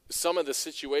some of the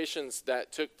situations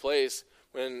that took place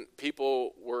when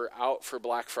people were out for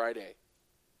Black Friday.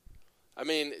 I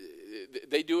mean,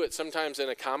 they do it sometimes in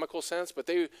a comical sense, but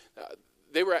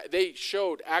they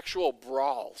showed actual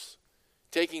brawls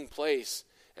taking place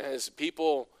as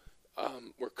people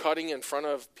were cutting in front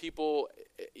of people,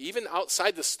 even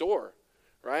outside the store,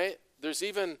 right? There's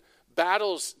even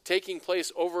battles taking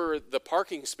place over the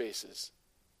parking spaces.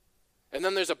 And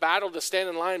then there's a battle to stand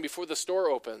in line before the store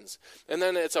opens. And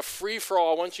then it's a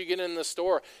free-for-all once you get in the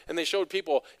store. And they showed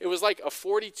people, it was like a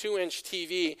 42-inch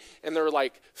TV, and there were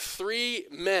like 3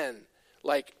 men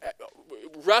like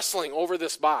wrestling over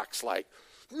this box, like,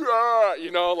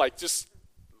 like just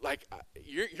like,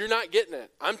 you're not getting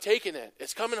it. I'm taking it.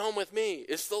 It's coming home with me.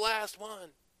 It's the last one.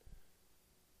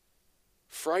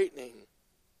 Frightening.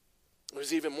 It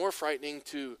was even more frightening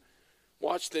to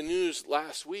watch the news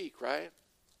last week, right?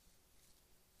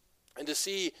 And to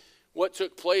see what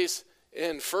took place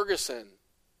in Ferguson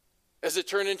as it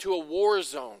turned into a war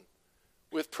zone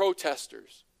with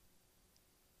protesters.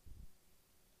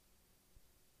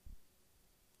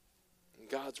 And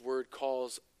God's word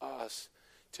calls us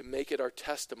to make it our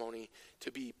testimony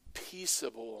to be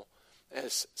peaceable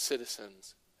as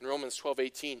citizens. And Romans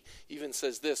 12:18 even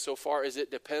says this, so far as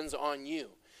it depends on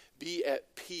you, be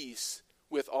at peace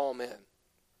with all men.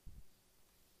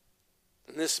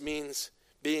 And this means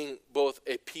being both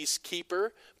a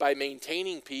peacekeeper by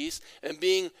maintaining peace and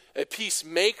being a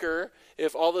peacemaker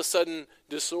if all of a sudden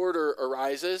disorder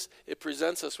arises. It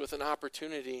presents us with an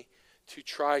opportunity to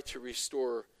try to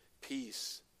restore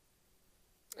peace.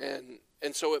 And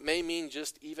so it may mean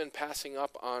just even passing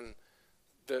up on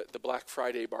the Black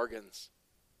Friday bargains.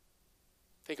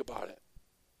 Think about it.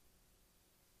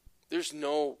 There's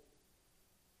no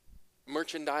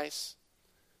merchandise.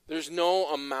 There's no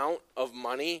amount of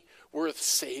money worth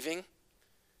saving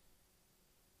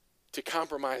to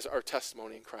compromise our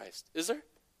testimony in Christ. Is there?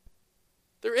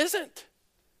 There isn't.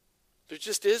 There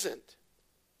just isn't.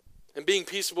 And being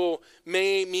peaceable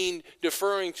may mean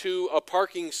deferring to a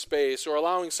parking space or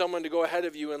allowing someone to go ahead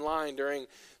of you in line during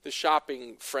the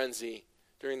shopping frenzy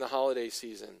during the holiday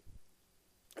season.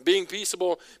 Being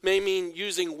peaceable may mean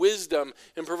using wisdom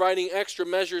and providing extra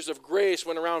measures of grace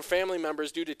when around family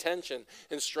members due to tension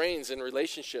and strains in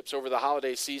relationships over the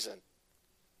holiday season.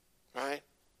 Right?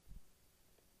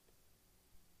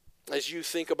 As you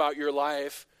think about your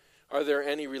life, are there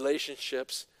any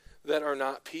relationships that are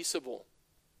not peaceable?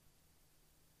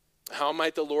 How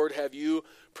might the Lord have you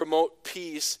promote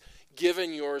peace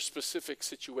given your specific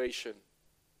situation?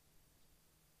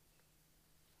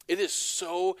 It is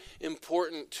so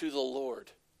important to the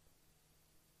Lord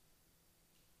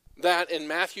that in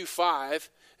Matthew 5,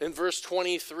 in verse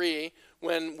 23,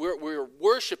 when we're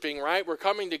worshiping, right? We're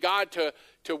coming to God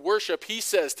to worship. He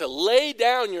says to lay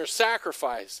down your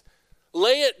sacrifice.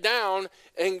 Lay it down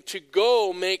and to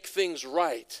go make things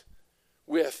right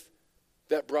with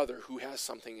that brother who has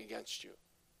something against you.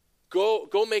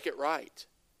 Go make it right.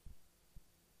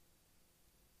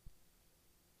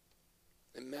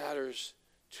 It matters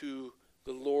to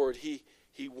the Lord. He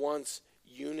wants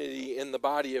unity in the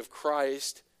body of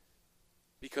Christ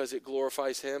because it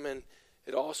glorifies Him, and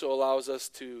it also allows us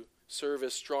to serve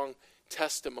as strong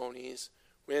testimonies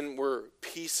when we're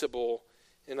peaceable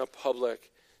in a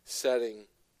public setting.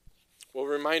 Well,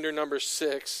 reminder number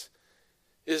 6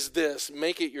 is this: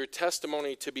 make it your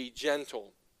testimony to be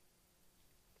gentle.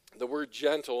 The word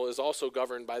gentle is also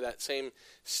governed by that same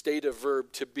state of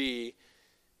verb to be,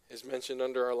 as mentioned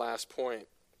under our last point.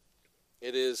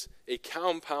 It is a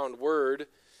compound word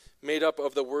made up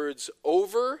of the words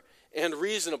over and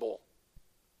reasonable.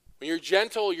 When you're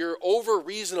gentle, you're over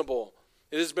reasonable.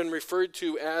 It has been referred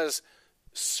to as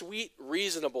sweet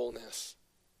reasonableness,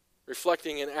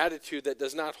 reflecting an attitude that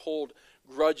does not hold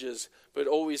grudges, but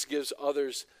always gives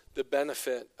others the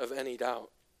benefit of any doubt.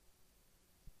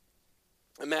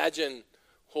 Imagine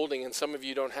holding, and some of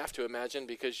you don't have to imagine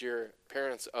because you're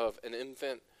parents of an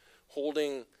infant,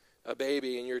 holding a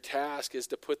baby, and your task is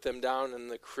to put them down in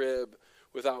the crib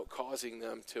without causing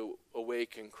them to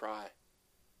awake and cry.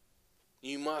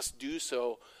 You must do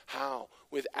so, how?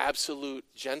 With absolute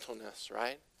gentleness,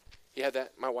 right? Yeah,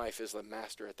 that. My wife is the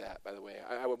master at that, by the way.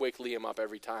 I would wake Liam up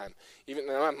every time. Even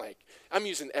though I'm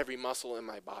using every muscle in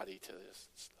my body to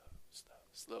just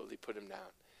slowly put him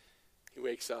down. He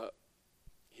wakes up.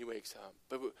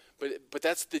 But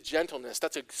that's the gentleness.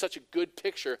 That's such a good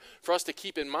picture for us to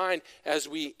keep in mind as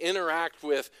we interact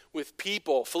with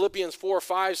people. Philippians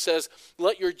 4:5 says,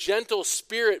 "Let your gentle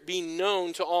spirit be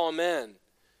known to all men."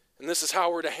 And this is how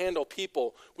we're to handle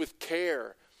people, with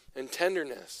care and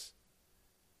tenderness.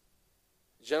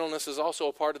 Gentleness is also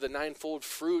a part of the ninefold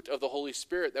fruit of the Holy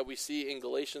Spirit that we see in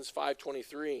Galatians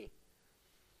 5:23.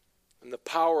 And the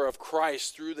power of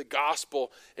Christ through the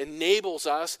gospel enables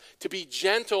us to be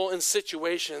gentle in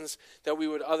situations that we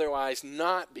would otherwise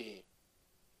not be.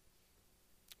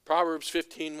 Proverbs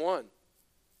 15:1.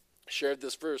 Shared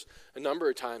this verse a number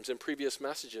of times in previous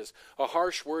messages. A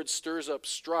harsh word stirs up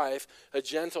strife. A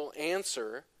gentle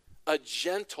answer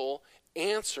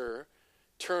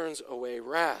turns away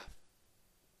wrath.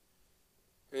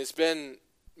 And it's been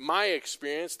my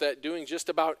experience that doing just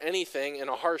about anything in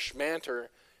a harsh manner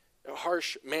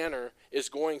is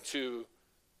going to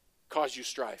cause you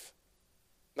strife.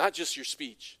 Not just your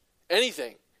speech.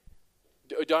 Anything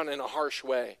done in a harsh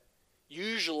way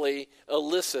usually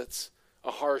elicits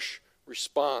a harsh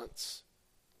response.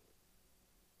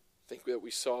 I think that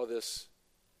we saw this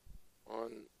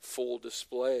on full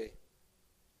display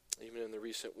even in the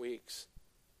recent weeks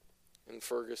in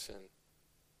Ferguson.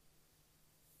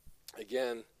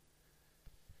 Again,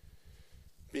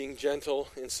 being gentle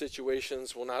in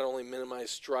situations will not only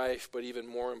minimize strife, but even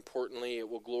more importantly, it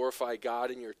will glorify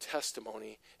God in your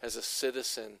testimony as a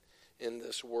citizen in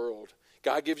this world.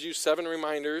 God gives you 7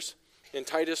 reminders in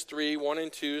Titus 3, 1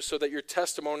 and 2, so that your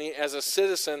testimony as a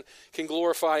citizen can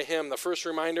glorify Him. The first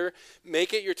reminder,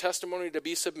 make it your testimony to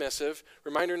be submissive.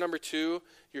 Reminder number 2,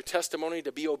 your testimony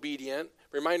to be obedient.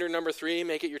 Reminder number 3,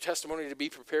 make it your testimony to be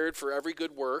prepared for every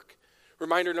good work.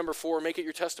 Reminder number 4, make it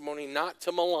your testimony not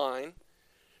to malign.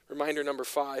 Reminder number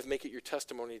 5, make it your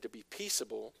testimony to be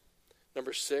peaceable.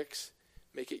 Number 6,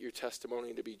 make it your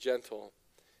testimony to be gentle.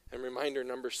 And reminder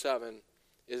number 7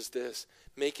 is this,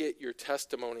 make it your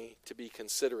testimony to be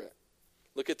considerate.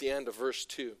 Look at the end of verse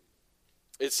 2.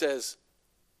 It says,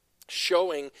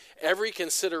 showing every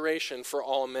consideration for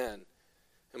all men.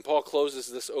 And Paul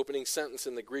closes this opening sentence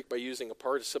in the Greek by using a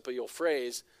participial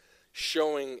phrase,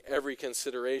 showing every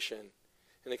consideration.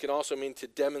 And it can also mean to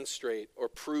demonstrate or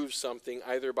prove something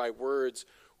either by words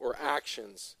or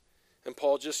actions. And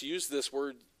Paul just used this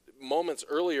word moments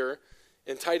earlier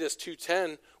in Titus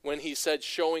 2:10 when he said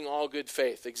showing all good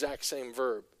faith, exact same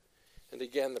verb. And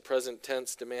again, the present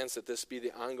tense demands that this be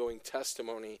the ongoing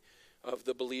testimony of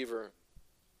the believer.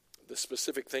 The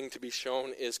specific thing to be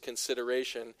shown is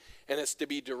consideration, and it's to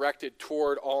be directed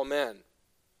toward all men.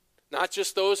 Not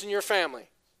just those in your family.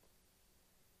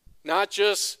 Not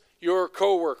just your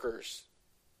co-workers,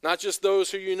 not just those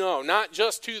who you know, not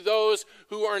just to those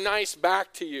who are nice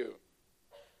back to you,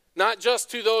 not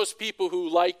just to those people who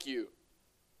like you,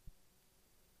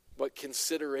 but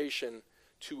consideration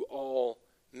to all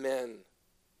men.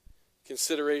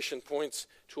 Consideration points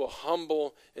to a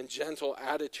humble and gentle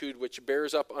attitude which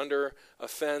bears up under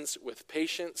offense with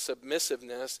patient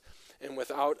submissiveness and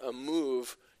without a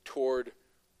move toward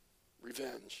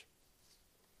revenge.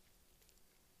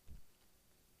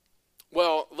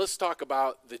 Well, let's talk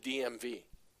about the DMV.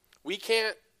 We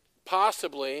can't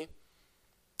possibly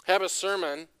have a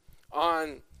sermon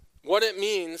on what it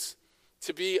means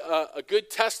to be a good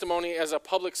testimony as a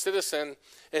public citizen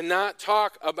and not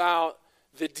talk about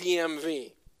the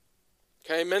DMV.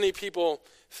 Okay, many people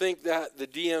think that the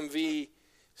DMV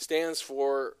stands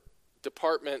for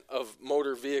Department of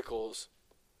Motor Vehicles.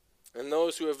 And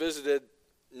those who have visited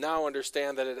now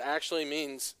understand that it actually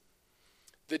means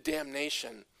the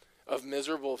damnation of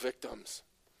miserable victims.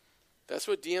 That's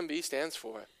what DMV stands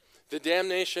for. The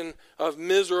damnation of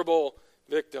miserable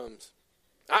victims.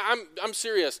 I'm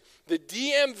serious. The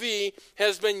DMV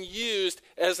has been used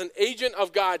as an agent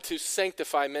of God to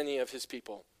sanctify many of His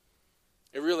people.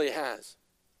 It really has.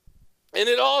 And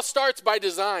it all starts by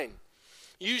design.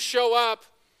 You show up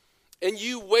and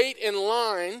you wait in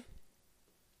line,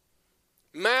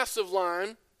 massive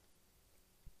line,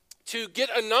 to get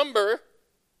a number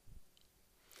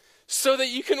so that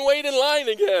you can wait in line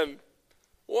again.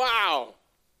 Wow.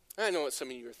 I know what some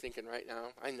of you are thinking right now.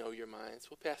 I know your minds.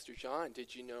 Well, Pastor John,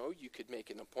 did you know you could make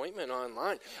an appointment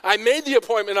online? I made the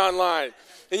appointment online.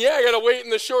 And yeah, I got to wait in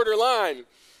the shorter line.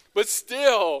 But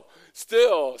still,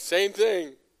 same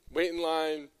thing. Wait in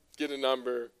line, get a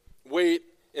number. Wait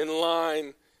in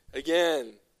line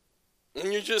again.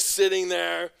 And you're just sitting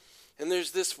there, and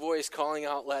there's this voice calling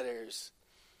out letters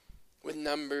with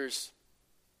numbers.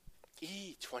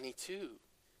 E22,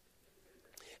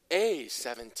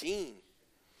 A17,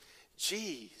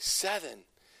 G7.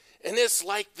 And it's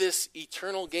like this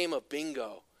eternal game of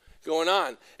bingo going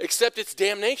on, except it's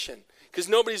damnation because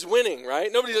nobody's winning,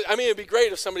 right? It'd be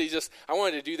great if somebody I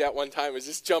wanted to do that one time, is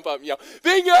just jump up and yell,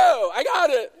 bingo, I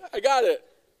got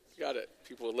it.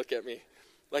 People would look at me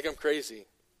like I'm crazy.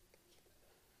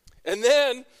 And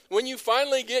then when you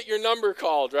finally get your number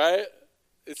called, right?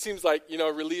 It seems like,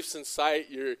 relief's in sight.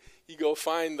 You go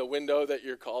find the window that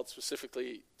you're called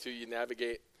specifically to. You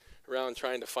navigate around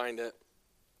trying to find it.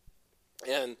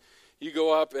 And you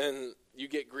go up and you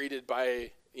get greeted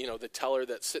by, the teller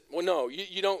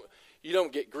you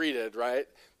don't get greeted, right?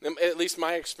 At least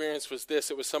my experience was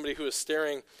this. It was somebody who was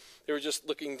staring. They were just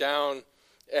looking down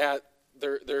at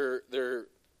their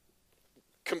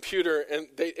computer, and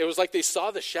it was like they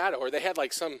saw the shadow, or they had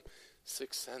like some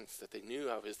sixth sense that they knew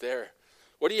I was there.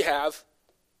 What do you have?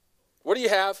 What do you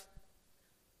have?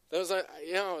 That was like,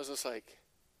 I was just like,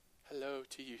 hello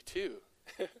to you too.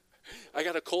 I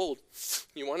got a cold.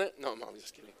 You want it? No, Mom,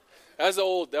 just kidding.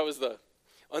 That was the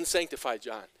unsanctified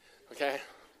John. Okay?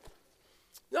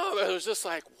 No, it was just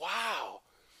like, wow.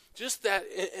 Just that,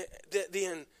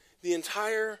 the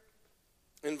entire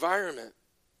environment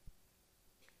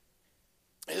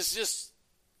is just,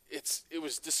 it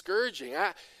was discouraging.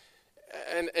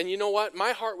 And you know what?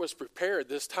 My heart was prepared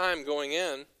this time going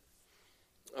in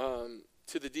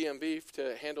to the DMV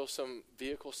to handle some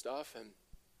vehicle stuff, and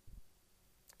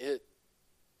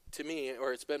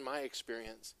it's been my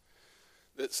experience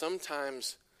that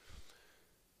sometimes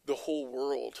the whole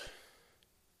world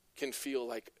can feel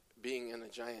like being in a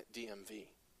giant DMV.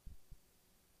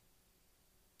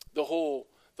 The whole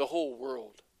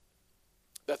world.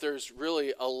 That there's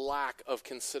really a lack of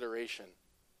consideration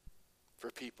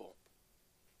for people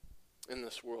in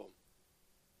this world.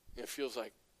 It feels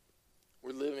like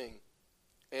we're living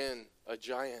in a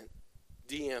giant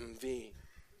DMV.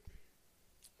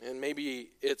 And maybe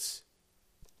it's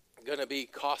going to be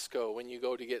Costco when you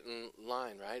go to get in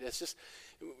line, right? It's just,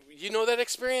 you know that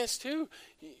experience too.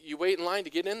 You wait in line to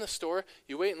get in the store.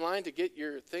 You wait in line to get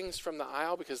your things from the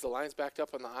aisle because the line's backed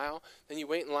up on the aisle. Then you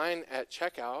wait in line at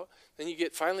checkout. Then you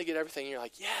finally get everything. And you're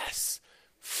like, yes,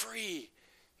 free.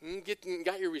 And you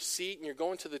got your receipt and you're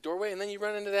going to the doorway. And then you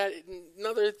run into that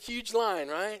another huge line,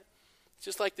 right?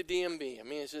 Just like the DMV. I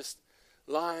mean, it's just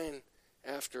line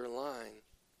after line.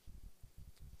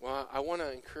 Well, I want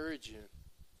to encourage you.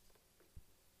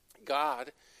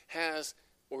 God has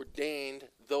ordained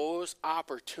those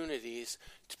opportunities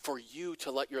for you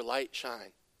to let your light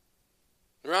shine.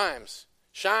 Rhymes.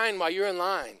 Shine while you're in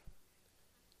line.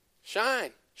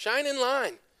 Shine. Shine in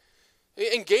line.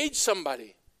 Engage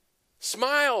somebody.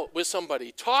 Smile with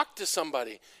somebody. Talk to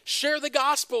somebody. Share the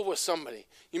gospel with somebody.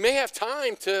 You may have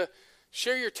time to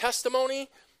share your testimony,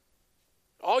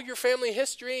 all your family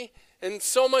history, and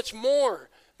so much more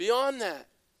beyond that.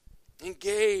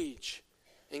 Engage.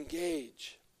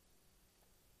 Engage.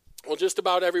 Well, just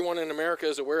about everyone in America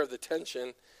is aware of the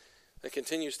tension that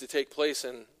continues to take place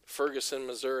in Ferguson,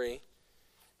 Missouri.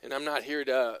 And I'm not here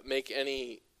to make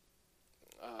any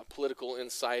political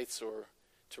insights or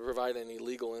to provide any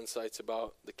legal insights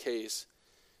about the case,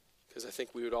 because I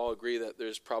think we would all agree that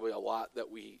there's probably a lot that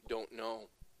we don't know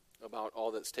about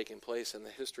all that's taken place in the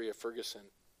history of Ferguson.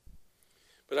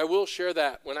 But I will share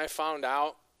that when I found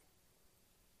out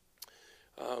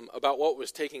about what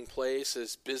was taking place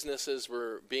as businesses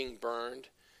were being burned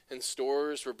and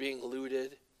stores were being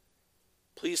looted,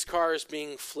 police cars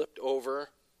being flipped over,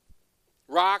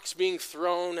 rocks being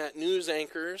thrown at news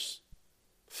anchors,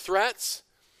 threats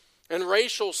and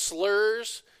racial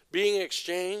slurs being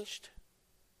exchanged,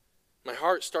 my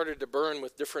heart started to burn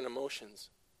with different emotions.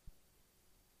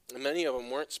 And many of them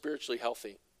weren't spiritually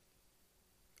healthy.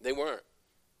 They weren't.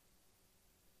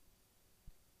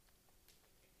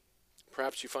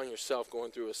 Perhaps you find yourself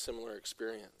going through a similar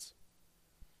experience.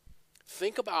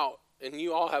 Think about, and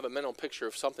you all have a mental picture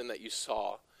of something that you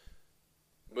saw,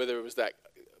 whether it was that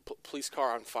police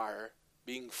car on fire,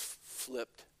 being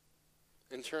flipped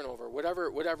and turnover,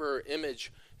 whatever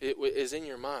image is in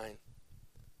your mind,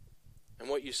 and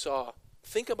what you saw.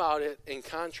 Think about it in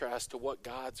contrast to what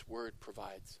God's word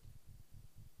provides.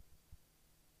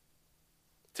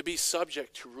 To be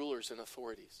subject to rulers and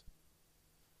authorities.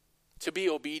 To be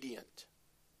obedient.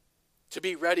 To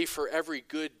be ready for every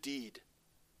good deed.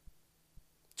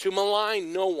 To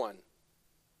malign no one.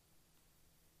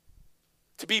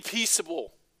 To be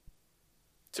peaceable.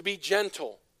 To be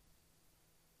gentle.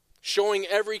 Showing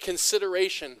every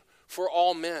consideration for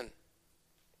all men.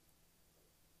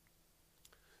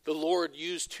 The Lord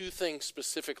used two things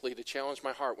specifically to challenge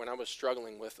my heart when I was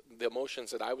struggling with the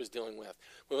emotions that I was dealing with.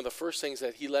 One of the first things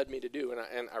that he led me to do,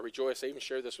 and I rejoice, I even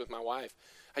shared this with my wife,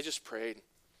 I just prayed.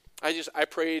 I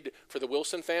prayed for the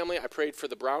Wilson family. I prayed for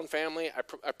the Brown family.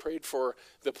 I prayed for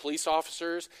the police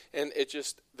officers, and it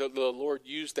just, the Lord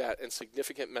used that in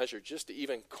significant measure just to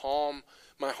even calm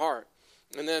my heart.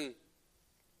 And then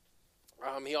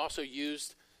he also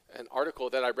used an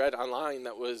article that I read online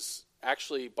that was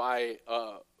actually by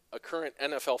a current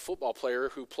NFL football player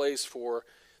who plays for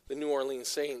the New Orleans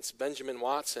Saints, Benjamin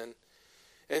Watson.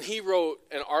 And he wrote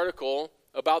an article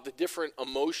about the different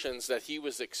emotions that he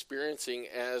was experiencing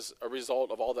as a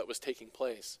result of all that was taking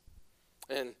place.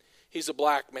 And he's a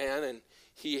black man, and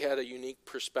he had a unique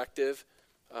perspective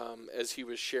as he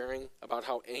was sharing about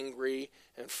how angry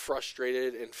and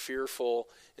frustrated and fearful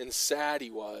and sad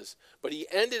he was. But he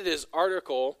ended his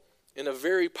article in a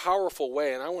very powerful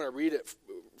way, and I want to read it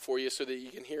for you so that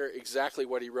you can hear exactly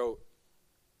what he wrote.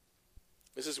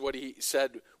 This is what he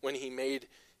said when he made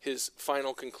his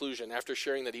final conclusion. After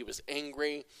sharing that he was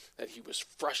angry, that he was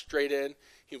frustrated,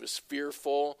 he was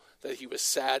fearful, that he was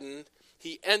saddened,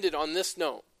 he ended on this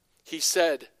note. He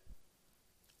said,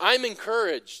 I'm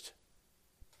encouraged.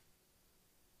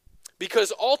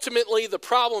 Because ultimately the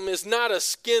problem is not a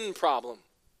skin problem.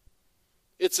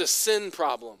 It's a sin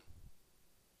problem.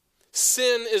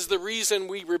 Sin is the reason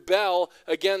we rebel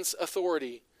against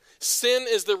authority. Sin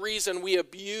is the reason we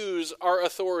abuse our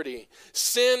authority.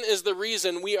 Sin is the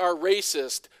reason we are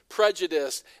racist,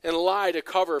 prejudiced, and lie to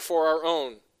cover for our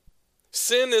own.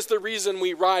 Sin is the reason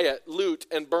we riot, loot,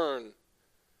 and burn.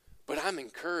 But I'm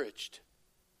encouraged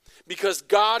because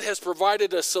God has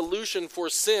provided a solution for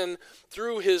sin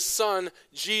through his Son,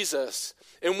 Jesus.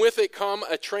 And with it come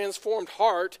a transformed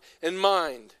heart and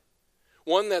mind.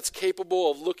 One that's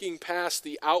capable of looking past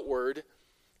the outward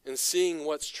and seeing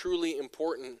what's truly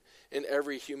important in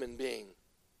every human being.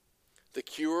 The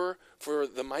cure for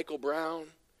the Michael Brown,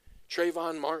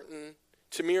 Trayvon Martin,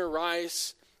 Tamir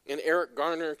Rice, and Eric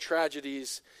Garner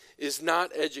tragedies is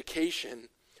not education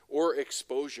or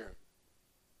exposure.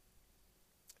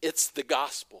 It's the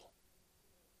gospel.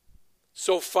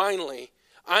 So finally,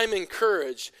 I'm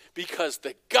encouraged because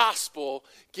the gospel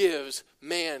gives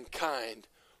mankind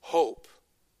hope.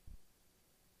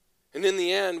 And in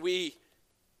the end,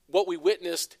 what we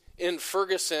witnessed in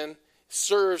Ferguson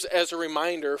serves as a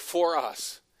reminder for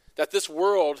us that this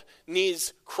world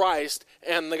needs Christ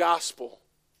and the gospel.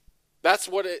 That's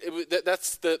what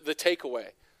that's the takeaway.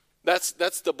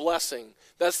 That's the blessing.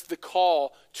 That's the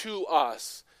call to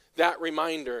us. That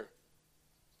reminder.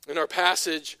 And our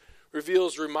passage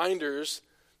reveals reminders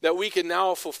that we can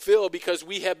now fulfill because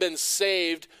we have been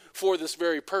saved for this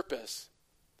very purpose.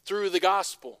 Through the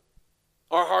gospel.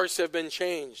 Our hearts have been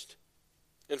changed.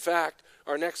 In fact,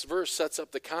 our next verse sets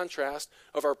up the contrast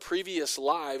of our previous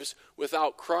lives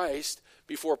without Christ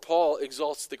before Paul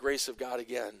exalts the grace of God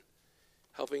again,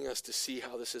 helping us to see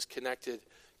how this is connected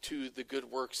to the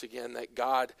good works again that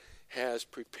God has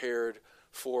prepared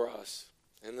for us.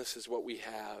 And this is what we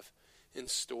have in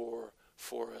store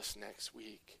for us next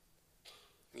week.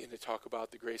 We're going to talk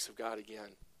about the grace of God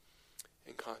again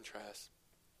in contrast.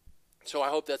 So I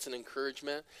hope that's an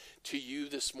encouragement to you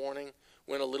this morning.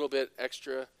 Went a little bit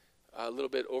extra, a little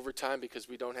bit overtime because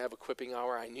we don't have equipping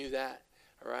hour. I knew that.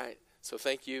 All right. So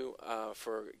thank you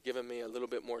for giving me a little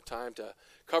bit more time to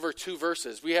cover 2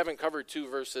 verses. We haven't covered 2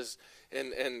 verses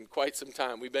in quite some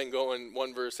time. We've been going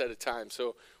 1 verse at a time.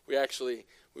 So we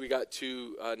got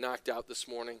 2 knocked out this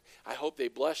morning. I hope they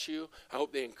bless you. I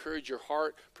hope they encourage your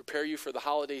heart, prepare you for the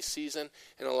holiday season,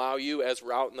 and allow you as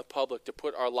we're out in the public to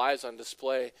put our lives on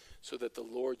display so that the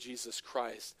Lord Jesus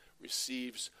Christ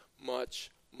receives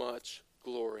much, much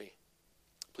glory.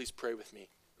 Please pray with me.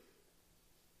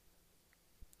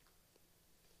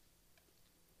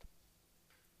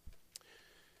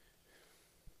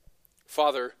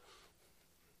 Father,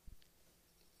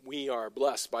 we are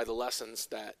blessed by the lessons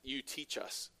that you teach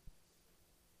us.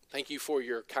 Thank you for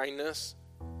your kindness.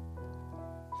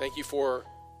 Thank you for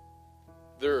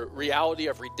the reality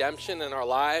of redemption in our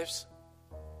lives.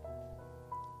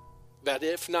 That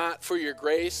if not for your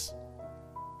grace,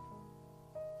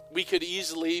 we could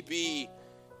easily be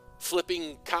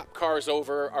flipping cop cars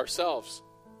over ourselves.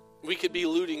 We could be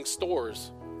looting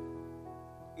stores.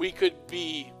 We could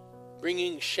be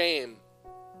bringing shame.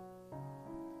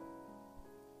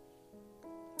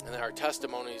 And our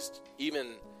testimonies,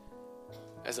 even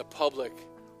as a public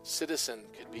citizen,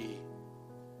 could be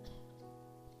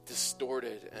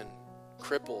distorted and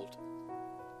crippled.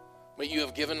 But you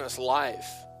have given us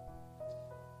life.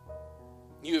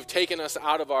 You have taken us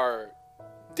out of our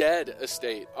dead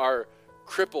estate, our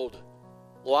crippled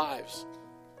lives.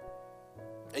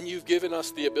 And you've given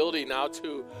us the ability now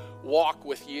to walk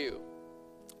with you,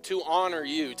 to honor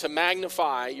you, to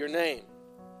magnify your name.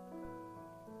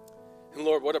 And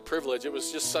Lord, what a privilege. It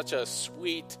was just such a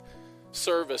sweet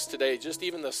service today. Just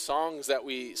even the songs that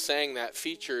we sang that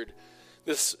featured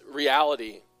this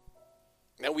reality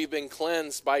that we've been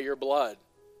cleansed by your blood,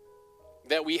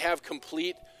 that we have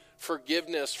complete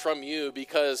forgiveness from you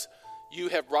because you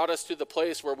have brought us to the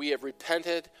place where we have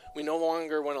repented. We no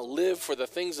longer want to live for the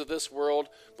things of this world,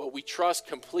 but we trust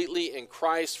completely in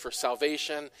Christ for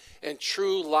salvation, and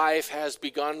true life has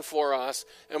begun for us,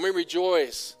 and we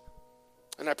rejoice.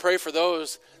 And I pray for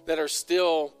those that are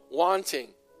still wanting.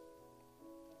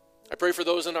 I pray for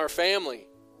those in our family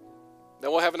that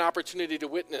we'll have an opportunity to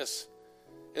witness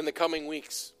in the coming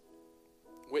weeks.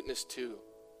 Witness to.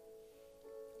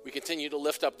 We continue to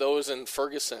lift up those in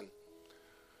Ferguson.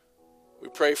 We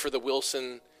pray for the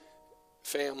Wilson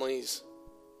families,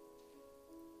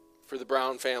 for the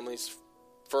Brown families,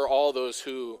 for all those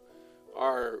who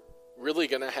are really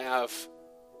going to have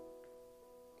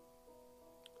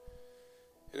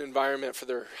an environment for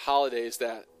their holidays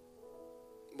that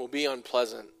will be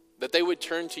unpleasant, that they would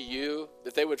turn to you,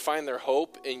 that they would find their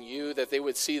hope in you, that they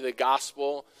would see the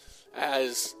gospel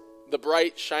as the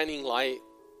bright, shining light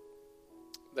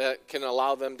that can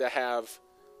allow them to have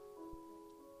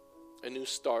a new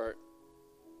start,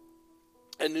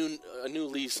 a new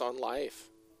lease on life,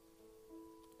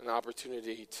 an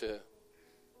opportunity to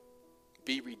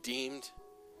be redeemed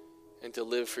and to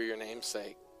live for your name's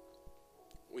sake.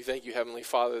 We thank you, Heavenly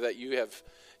Father, that you have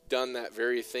done that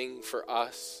very thing for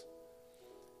us,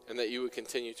 and that you would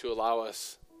continue to allow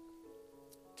us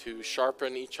to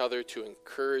sharpen each other, to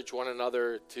encourage one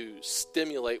another, to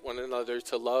stimulate one another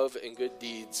to love and good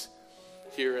deeds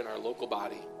here in our local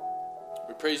body.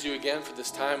 We praise you again for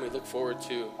this time. We look forward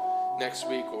to next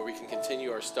week where we can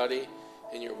continue our study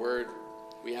in your word.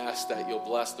 We ask that you'll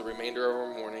bless the remainder of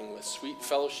our morning with sweet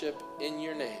fellowship in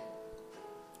your name.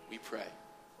 We pray.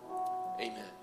 Amen.